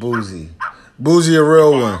 Boozy. Boozy a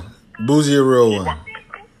real one. Boozy a real one.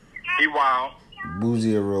 He wild.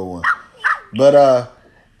 Boozy a real one. But,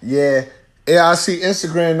 yeah, I see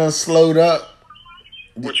Instagram done slowed up.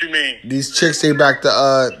 What you mean? These chicks, they back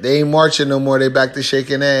to, they ain't marching no more. They back to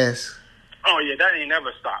shaking ass. Oh, yeah, that ain't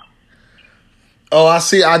never stopped. Oh, I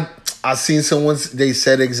see. I seen someone. They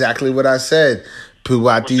said exactly what I said. People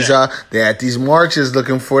at they at these marches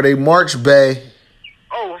looking for their March Bay.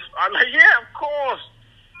 Oh, I'm like, yeah, of course.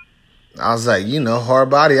 I was like, hard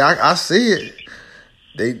body. I see it.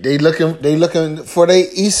 They looking for their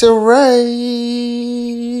Issa Rae.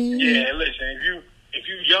 Yeah, listen. If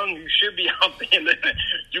you young, you should be out there. Listen,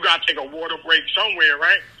 you gotta take a water break somewhere,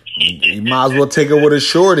 right? You might as well take it with a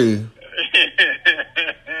shorty.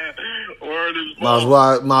 Word is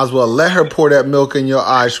born. Might as well let her pour that milk in your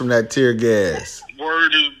eyes from that tear gas.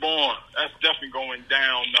 Word is born. That's definitely going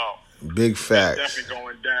down, though. Big facts. That's definitely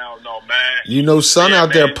going down, though, man. Son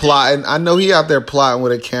out there plotting. I know he out there plotting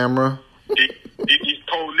with a camera. These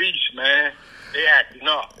police, man, they acting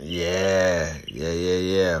up. Yeah.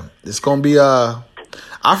 It's gonna be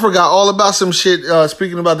I forgot all about some shit.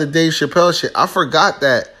 Speaking about the Dave Chappelle shit, I forgot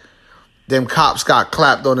that them cops got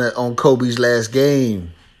clapped on Kobe's last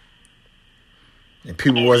game. And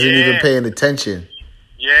people wasn't even paying attention.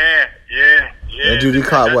 Yeah. That dude, he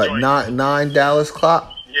caught what? Nine Dallas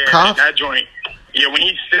cops? Yeah, that joint. Yeah, when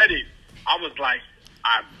he said it, I was like,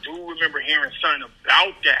 I do remember hearing something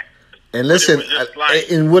about that. And listen,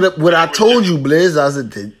 and what I told you, Blizz, I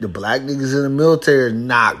said the black niggas in the military are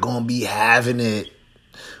not gonna be having it.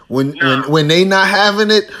 When they not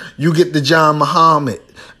having it, you get the John Muhammad.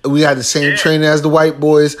 We got the same training as the white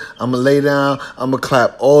boys. I'm gonna lay down. I'm gonna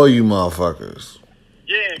clap all you motherfuckers.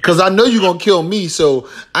 Yeah. Because I know you're going to kill me, so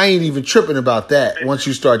I ain't even tripping about that once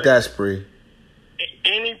you start that spree.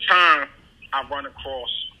 Anytime I run across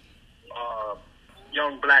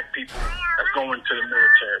young black people that's going to the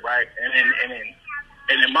military, right? And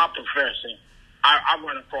in my profession, I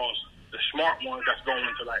run across the smart ones that's going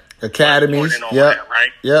to like academies,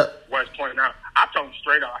 right? Yep. West Point. Now, I tell them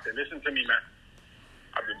straight up, I said, listen to me, man.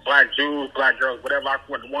 I mean, black dudes, black girls, whatever. I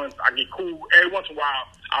get cool. Every once in a while,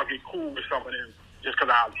 I'll get cool with some of them. Just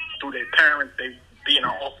because through their parents, they be in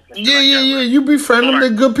our office. And yeah. Right? You befriend them,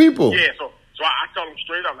 they're good people. Yeah, so I tell them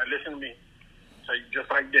straight up, like, listen to me. Say just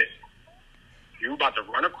like this. You about to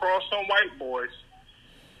run across some white boys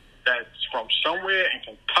that's from somewhere in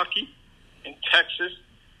Kentucky, in Texas,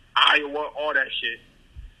 Iowa, all that shit.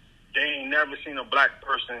 They ain't never seen a black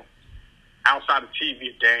person outside of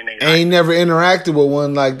TV a day in their life. Ain't never interacted with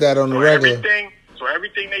one like that on the regular.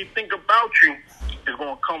 Everything they think about you is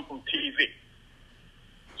going to come from TV.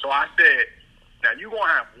 So I said, now you're going to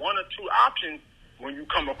have one or two options when you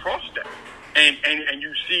come across that. And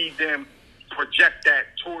you see them project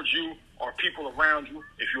that towards you or people around you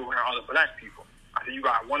if you're around other black people. I said, you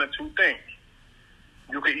got one or two things.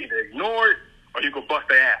 You could either ignore it or you could bust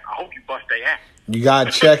their ass. I hope you bust their ass. You got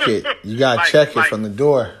to check it. You got to check it from the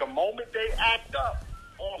door. The moment they act up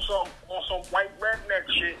on some white redneck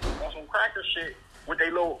shit, on some cracker shit with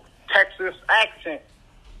their little Texas accent,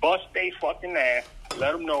 bust they fucking ass.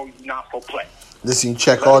 Let them know you're not for play. Listen, you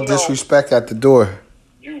check all disrespect at the door.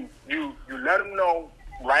 You let them know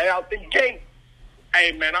right out the gate.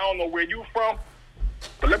 Hey, man, I don't know where you from,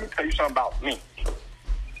 but let me tell you something about me.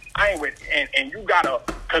 I ain't with, and you gotta,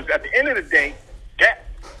 because at the end of the day,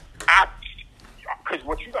 because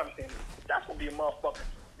what you gotta say, that's gonna be a motherfucker.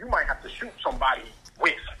 You might have to shoot somebody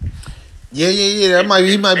with. Yeah.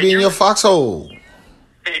 He might be in your foxhole.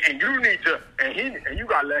 And you need to, and you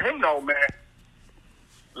gotta let him know, man.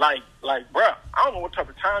 Like, bruh, I don't know what type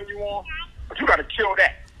of time you on, but you gotta kill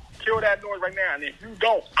that noise right now. And if you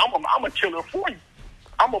don't, I'm a killer for you.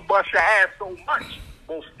 I'm gonna bust your ass so much,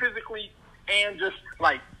 both physically and just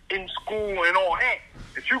like in school and all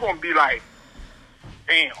that you're gonna be like,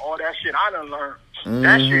 damn, all that shit I done learned. Mm-hmm.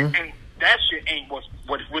 That shit ain't what's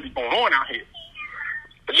really going on out here.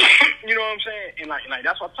 You know what I'm saying? And like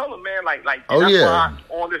that's what I told him, man. Like that's why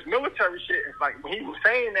all this military shit. It's like when he was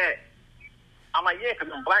saying that, I'm like, yeah, because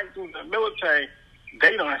them black dudes in the military,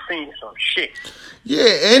 they done seen some shit.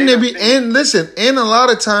 Yeah, and listen, and a lot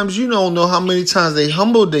of times you don't know how many times they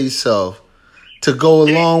humble themselves to go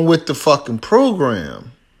along with the fucking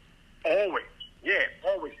program. Always,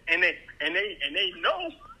 and they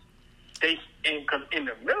know because in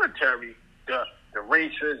the military, the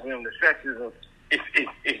racism, the sexism,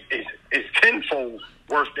 it's tenfold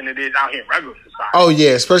worse than it is out here in regular society. Oh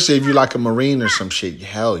yeah, especially if you're like a Marine or some shit.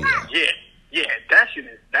 Hell yeah. Yeah, that shit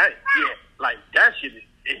is that. Yeah, like that shit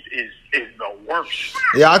is the worst.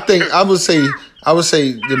 Yeah, I would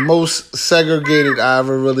say the most segregated I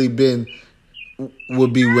ever really been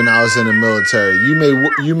would be when I was in the military.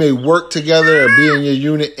 You may work together and be in your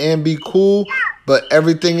unit and be cool, but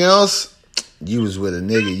everything else, you was with a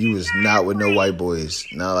nigga. You was not with no white boys.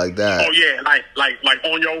 Not like that. Oh yeah, like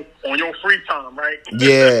on your free time, right?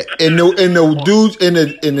 Yeah, and the dudes and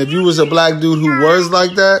if you was a black dude who was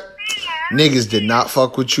like that, niggas did not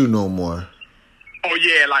fuck with you no more. Oh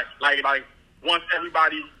yeah, like once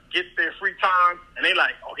everybody gets their free time and they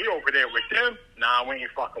like, oh, he over there with them. Nah, we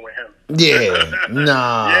ain't fucking with him. Yeah,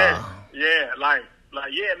 nah.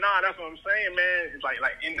 That's what I'm saying, man. It's like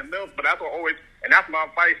in the middle, but that's what always, and that's my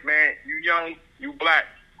advice, man. You young, you black,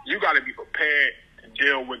 you got to be prepared to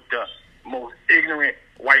deal with the most ignorant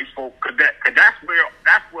white folk, cause that's where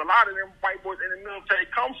a lot of them white boys in the military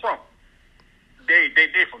come from. They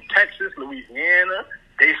from Texas, Louisiana.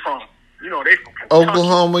 They from Kentucky.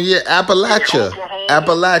 Oklahoma, Appalachia.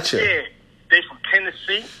 Yeah, they from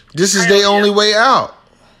Tennessee. This is their only way out.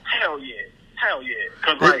 Hell yeah.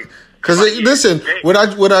 Listen, what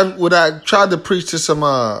I tried to preach to some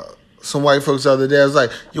white folks the other day, I was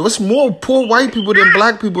like, yo, it's more poor white people than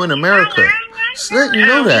black people in America. Just letting you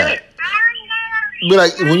know that. But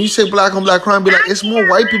like when you say black on black crime, be like, it's more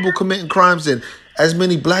white people committing crimes than as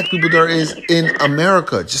many black people there is in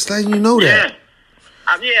America. Just letting you know that.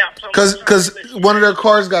 Because one of their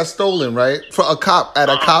cars got stolen, right? For a cop at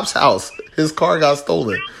a cop's house. His car got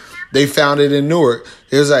stolen. They found it in Newark.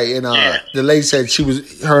 It was like, the lady said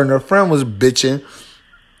her and her friend was bitching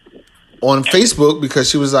on Facebook because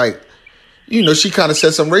she was like, she kind of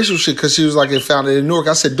said some racial shit because she was like, they found it in Newark.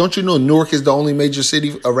 I said, don't you know Newark is the only major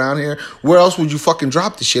city around here? Where else would you fucking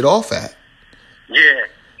drop the shit off at?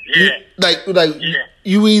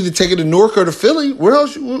 You either take it to Newark or to Philly. Where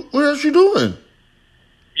else you doing?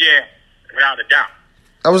 Yeah, without a doubt.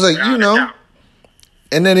 I was like,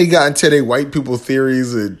 and then he got into their white people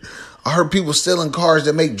theories, and I heard people stealing cars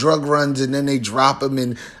that make drug runs, and then they drop them,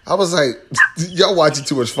 and I was like, y'all watching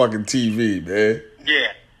too much fucking TV, man.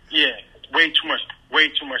 Yeah, way too much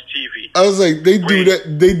TV. I was like, they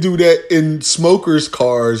do that in smokers'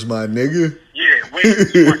 cars, my nigga. Yeah, way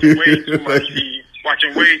too much TV.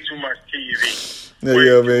 Watching way too much TV.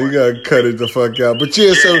 Yeah, man, you gotta cut it the fuck out. But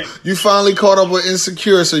so you finally caught up with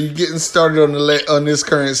Insecure, so you're getting started on this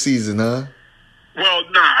current season, huh? Well,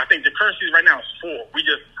 I think the current season right now is 4.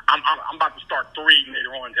 I'm about to start 3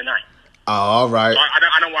 later on tonight. Oh, all right. So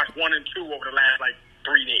I don't watch 1 and 2 over the last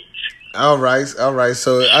 3 days. All right.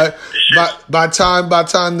 So by time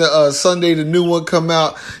the Sunday the new one come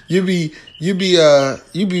out, you be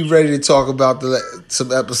ready to talk about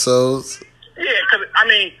some episodes. Yeah,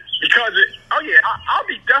 I'll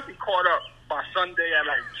be definitely caught up by Sunday at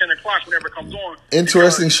 10 o'clock whenever it comes on.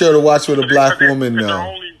 Interesting show to watch with a black woman,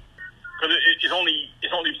 though. Because it's only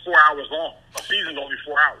 4 hours long. A season's only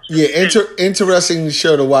 4 hours. Yeah, interesting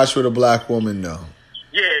show to watch with a black woman, though.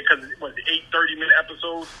 Yeah, because it was 8 30-minute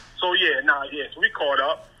episodes. So so we caught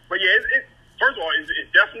up. But yeah, first of all,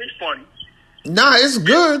 it's definitely funny. Nah, it's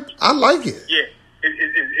good. I like it. Yeah,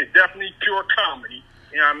 it's definitely pure comedy.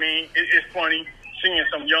 You know what I mean? It's funny seeing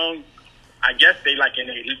some young, I guess they in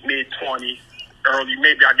their mid-20s,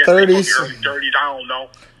 maybe 30s. Early 30s, I don't know.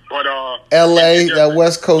 But L.A., that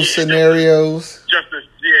West Coast scenarios. Just the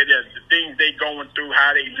things they going through,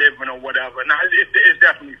 how they living or whatever. Now, it's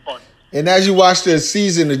definitely funny. And as you watch the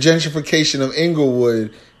season, the gentrification of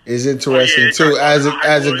Inglewood is interesting too, as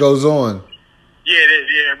it goes on.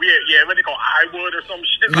 Yeah, what they call Iwood or some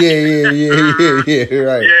shit. Like yeah,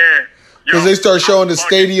 right. Yeah. Because they start showing the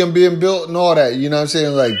stadium being built and all that. You know what I'm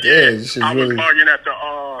saying? Like, damn, this shit I was really... bugging at the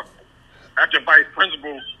vice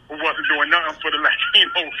principal who wasn't doing nothing for the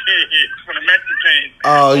Latino kids, for the Mexicans.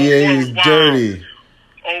 Oh, yeah, he's dirty.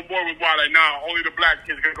 Old boy was wild. Like, nah, only the black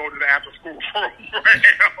kids can go to the after-school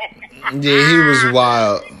program. Yeah, he was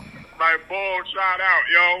wild. Like, boy, shout out,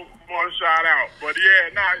 yo. Boy, shout out. But,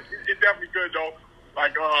 yeah, nah, it's definitely good, though.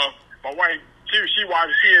 Like, my wife, she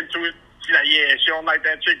watched, she into it. She's like, yeah, she don't like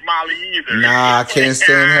that chick Molly either. Nah, I can't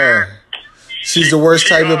stand her. She's the worst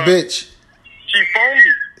type of bitch. She phony.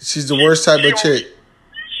 She's the worst type of chick.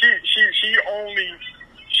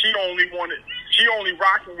 She only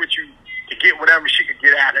rocking with you to get whatever she could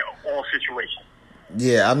get out of all situations.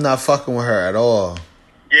 Yeah, I'm not fucking with her at all.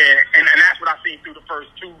 Yeah, and that's what I seen through the first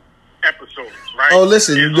 2 episodes, right? Oh,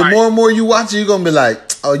 listen, the more and more you watch it, you're gonna be like,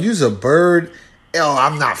 oh, you's a bird. Oh,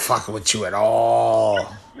 I'm not fucking with you at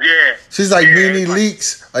all. Yeah. She's like Nene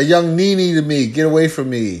Leakes, a young Nene to me. Get away from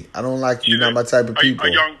me. I don't like you. Not my type of people.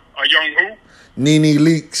 A young who? Nene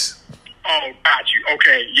Leakes. Oh, got you.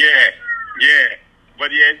 Okay, yeah.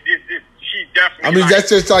 But yeah, she definitely. I mean, that's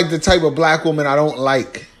just like the type of black woman I don't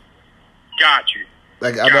like. Got you.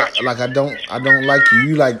 Like I don't like you.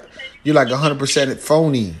 You like 100%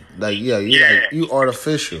 phony. Like you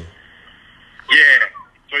artificial. Yeah.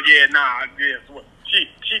 So yeah, nah. Yeah. So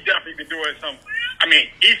she definitely been doing something. I mean,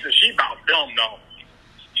 Issa, she about dumb though.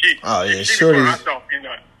 She put herself in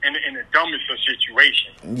the dumbest of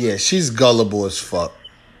situations. Yeah, she's gullible as fuck.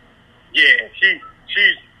 Yeah, she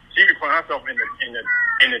be putting herself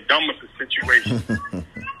in the dumbest of situations.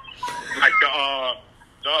 Like the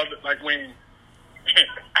other, like when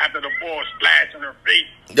after the ball splashed in her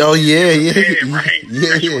face. Oh yeah, right?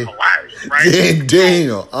 Yeah. Hilarious, right?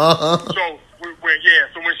 Damn. So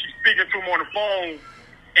when she's speaking to him on the phone,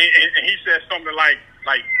 and he says something like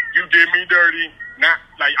you did me dirty, not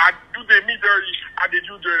like you did me dirty, I did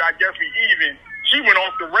you dirty, I guess we even. She went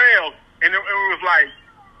off the rails, and it was like,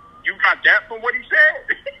 you got that from what he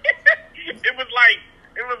said? it was like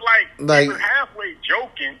he was halfway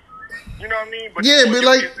joking. You know what I mean? But yeah, but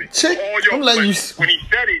like, chick, I'm letting you. When he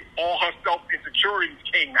said it, all her self insecurities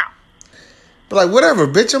came out. But like, whatever,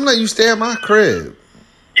 bitch, I'm letting you stay at my crib.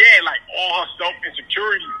 Yeah, like all her self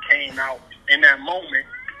insecurities came out in that moment.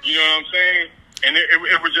 You know what I'm saying? And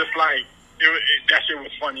it was just like that shit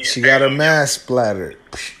was funny. She got her mask splattered.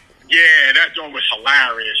 Yeah, that joint was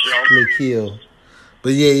hilarious, yo. Click heel.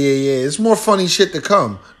 But yeah. It's more funny shit to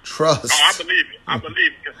come. Trust. Oh, I believe it. I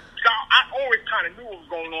always kind of knew what was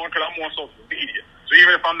going on because I'm on social media. So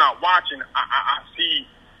even if I'm not watching, I see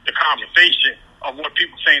the conversation of what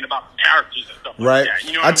people saying about the characters and stuff right. like that.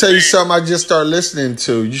 You know I'll tell you something I just started listening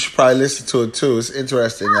to. You should probably listen to it too. It's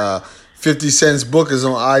interesting. 50 Cent's book is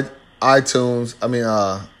on iTunes. I mean,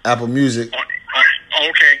 Apple Music.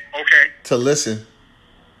 Okay. To listen.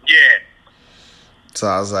 Yeah. So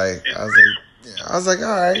I was like, all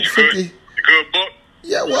right, 50. Good book.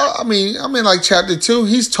 Yeah, well, I mean, I'm in like chapter 2.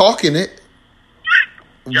 He's talking it.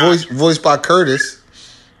 Voiced by Curtis.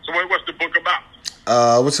 So what's the book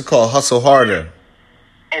about? What's it called? Hustle Harder.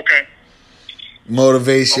 Okay.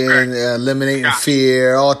 Motivation, eliminating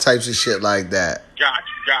fear, all types of shit like that. Got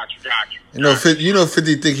you. You know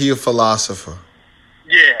 50 think he a philosopher.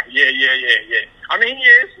 Yeah. I mean, he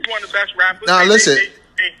is. He's one of the best rappers. Now, listen.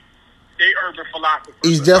 They urban philosophers.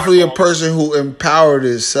 He's definitely a person who empowered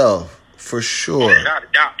himself. For sure. Without a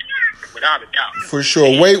doubt. For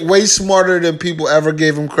sure. Way smarter than people ever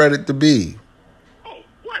gave him credit to be. Oh,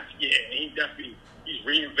 what? Yeah, he's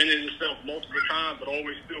reinvented himself multiple times, but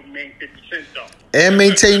always still remained 50 Cent though. And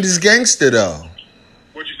maintained his gangster though.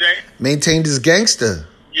 What you say? Maintained his gangster.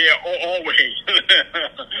 Yeah, always.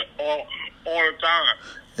 all the time.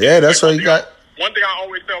 Yeah, that's what he got. One thing I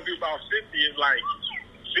always tell people about 50 is like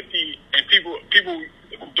 50, and people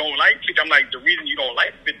who don't like 50, I'm like, the reason you don't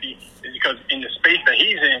like 50 is because in the space that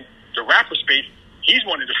he's in, the rapper space, he's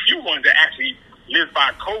one of the few ones that actually lives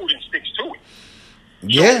by code and sticks to it.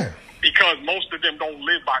 Yeah. So, because most of them don't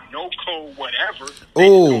live by no code, whatever.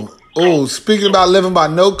 Speaking about living by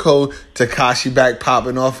no code, Tekashi back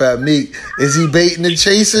popping off at Meek. Is he baiting the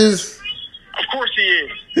chasers? Of course he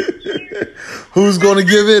is. Who's going to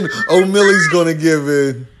give in? Millie's going to give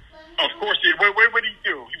in. Of course he is. What did he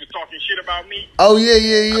do? He was talking shit about me? Oh,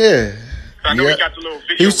 yeah. I know he got the little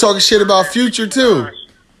video. He was talking shit about Future, too.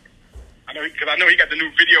 I know he got the new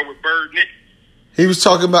video with Bird Nick. He was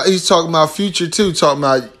talking about Future, too. Talking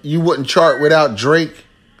about you wouldn't chart without Drake.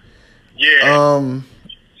 Yeah.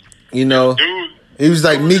 You know. Dude. He was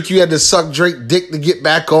like, Meek, you had to suck Drake dick to get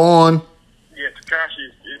back on. Yeah, Tekashi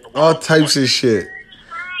is all types of shit.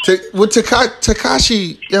 With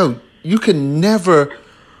Tekashi, yo, you can never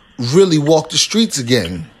really walk the streets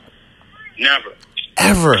again. Never.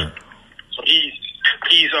 Ever. So he's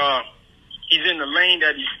in the lane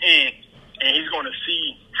that he's in, and he's going to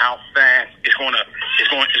see how fast it's going to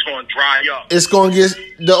dry up. It's going to get.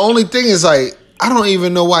 The only thing is like, I don't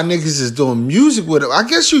even know why niggas is doing music with it. I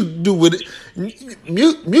guess you do with it.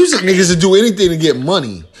 Music niggas will do anything to get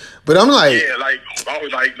money. But I'm like, yeah, like you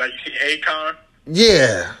see Akon.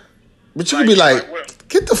 Yeah, but you could be like,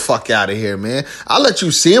 get the fuck out of here, man. I'll let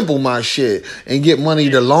you sample my shit and get money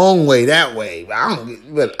the long way that way.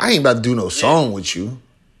 But I ain't about to do no song with you.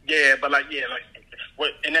 Yeah, but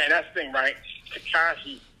and that's the thing, right?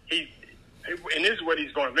 Tekashi, and this is what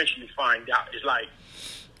he's going to eventually find out. It's like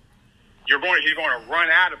he's going to run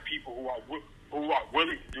out of people who are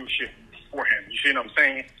willing to do shit for him. You see what I'm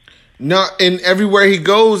saying? No, and everywhere he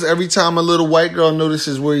goes, every time a little white girl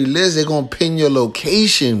notices where he lives, they're gonna pin your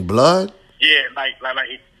location, blood. Yeah, like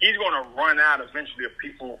he's gonna run out eventually of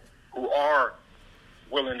people who are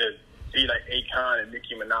willing to be like Akon and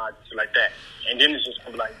Nicki Minaj and shit like that. And then it's just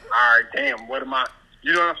gonna be like, all right, damn, what am I?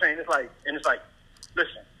 You know what I'm saying? It's like,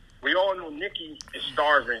 listen, we all know Nicki is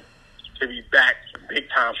starving to be back big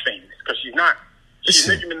time famous because she's not. She's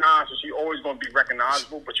Nicki Minaj, so she's always going to be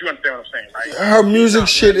recognizable, but you understand what I'm saying, right? Her music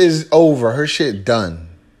shit is over. Her shit done.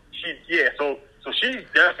 So she's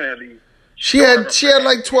definitely... She had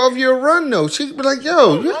like 12-year run, though. She'd be like,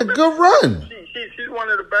 yo, you had a good run. She's one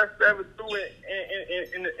of the best to ever do it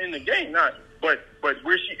in the game. But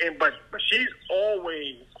she's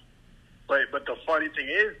always... But the funny thing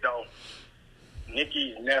is, though,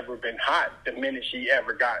 Nicki's never been hot the minute she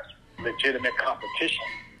ever got legitimate competition.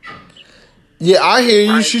 Yeah, I hear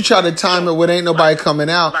you. She try to time it when ain't nobody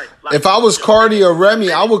coming out. If I was Cardi or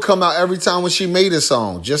Remy, I would come out every time when she made a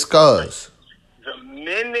song, just cause. The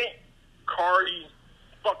minute Cardi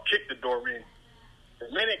kicked the door in,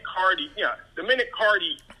 not even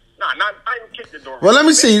kick the door in. Well, let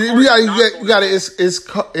me see. You got it.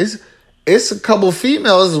 It's a couple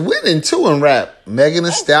females winning too in rap. Megan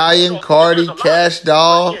Thee Stallion, Cardi, Cash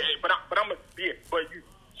Doll. Yeah,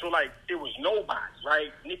 so it was nobody,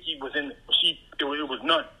 right? Nicki was in. It was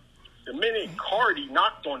none. The minute Cardi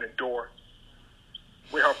knocked on the door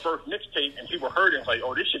with her first mixtape, and people heard it, it's like,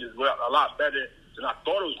 oh, this shit is a lot better than I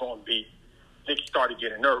thought it was going to be. Nicki started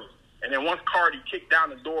getting nervous, and then once Cardi kicked down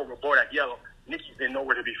the door with Bodak Yellow, Nicki's been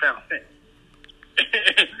nowhere to be found since.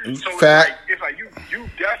 So it's like you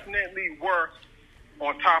definitely were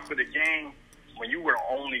on top of the game when you were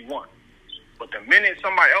the only one. But the minute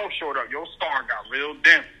somebody else showed up, your star got real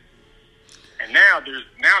dim. And now there's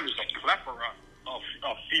a plethora of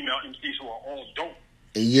female MCs who are all dope.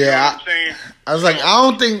 Yeah, you know I was like, I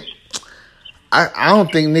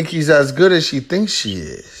don't think Nicki's as good as she thinks she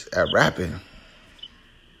is at rapping.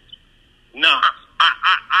 Nah,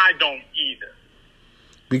 I don't either.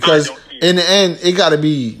 Because in the end, it got to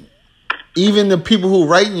be, even the people who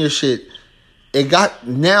writing your shit, it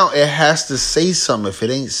has to say something. If it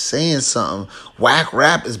ain't saying something, whack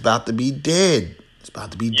rap is about to be dead. It's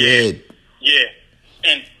about to be dead. Yeah.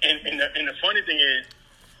 And the funny thing is,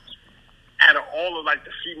 out of all of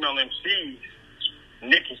the female MCs,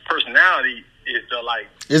 Nicki's personality is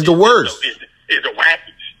the worst. Is the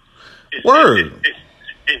wackiest. Word.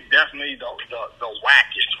 It's definitely the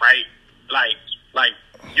wackiest, right? Like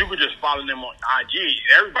you could just follow them on IG.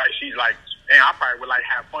 Everybody sees damn, I probably would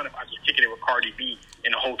have fun if I just kicking it with Cardi B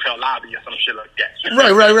in a hotel lobby or some shit like that.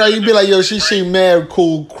 Right. You'd be like, yo, she seemed mad,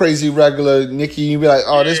 cool, crazy, regular. Nicki, you'd be like,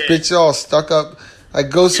 oh, this bitch all stuck up. Like,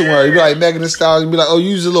 go somewhere. You'd be like, Megan Thee Stallion. You'd be like, oh,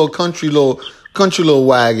 use a little country little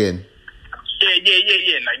wagon.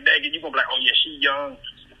 Yeah. Like, Megan, you gonna be like, oh, yeah, she young,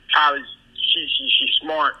 college, she's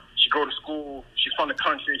smart, she go to school, she's from the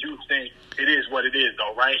country, Houston. It is what it is,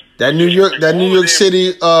 though, right? That New York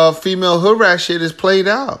City female hood rat shit is played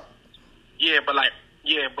out. Yeah, but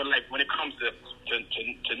when it comes to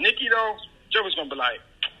Nicki though, Joe's gonna be like,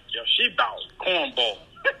 yo, she about cornball.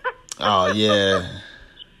 Oh yeah.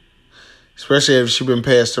 Especially if she been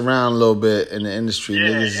passed around a little bit in the industry.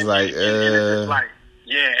 Niggas is like, and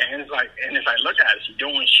it's like, look at it, she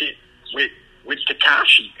doing shit with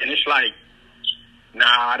Tekashi, and it's like,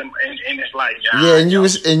 nah, and it's like, nah, and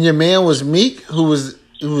your man was Meek, who was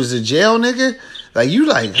a jail nigga. Like you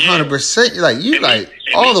 100%, like you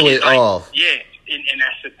all the way off. Yeah, and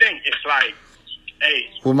that's the thing. It's like, hey.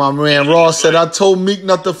 Well, my man Ross said, I told Meek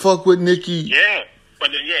not to fuck with Nicki. Yeah, but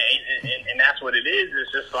and that's what it is.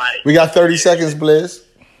 It's just like. We got 30 seconds, Blizz.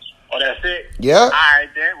 Oh, that's it? Yeah. All right,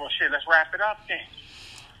 then. Well, shit, let's wrap it up then.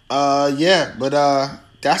 Yeah, but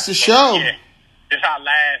that's the show. Yeah, this our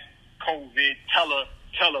last COVID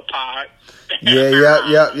telepod.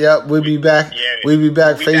 Yeah. We'll be back. We'll be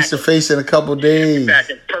back face to face in a couple days. We'll be back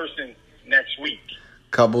in person.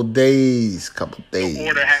 Couple days. The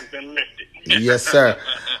order has been lifted. Yes, sir.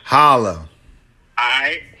 Holla. All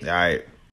right. All right.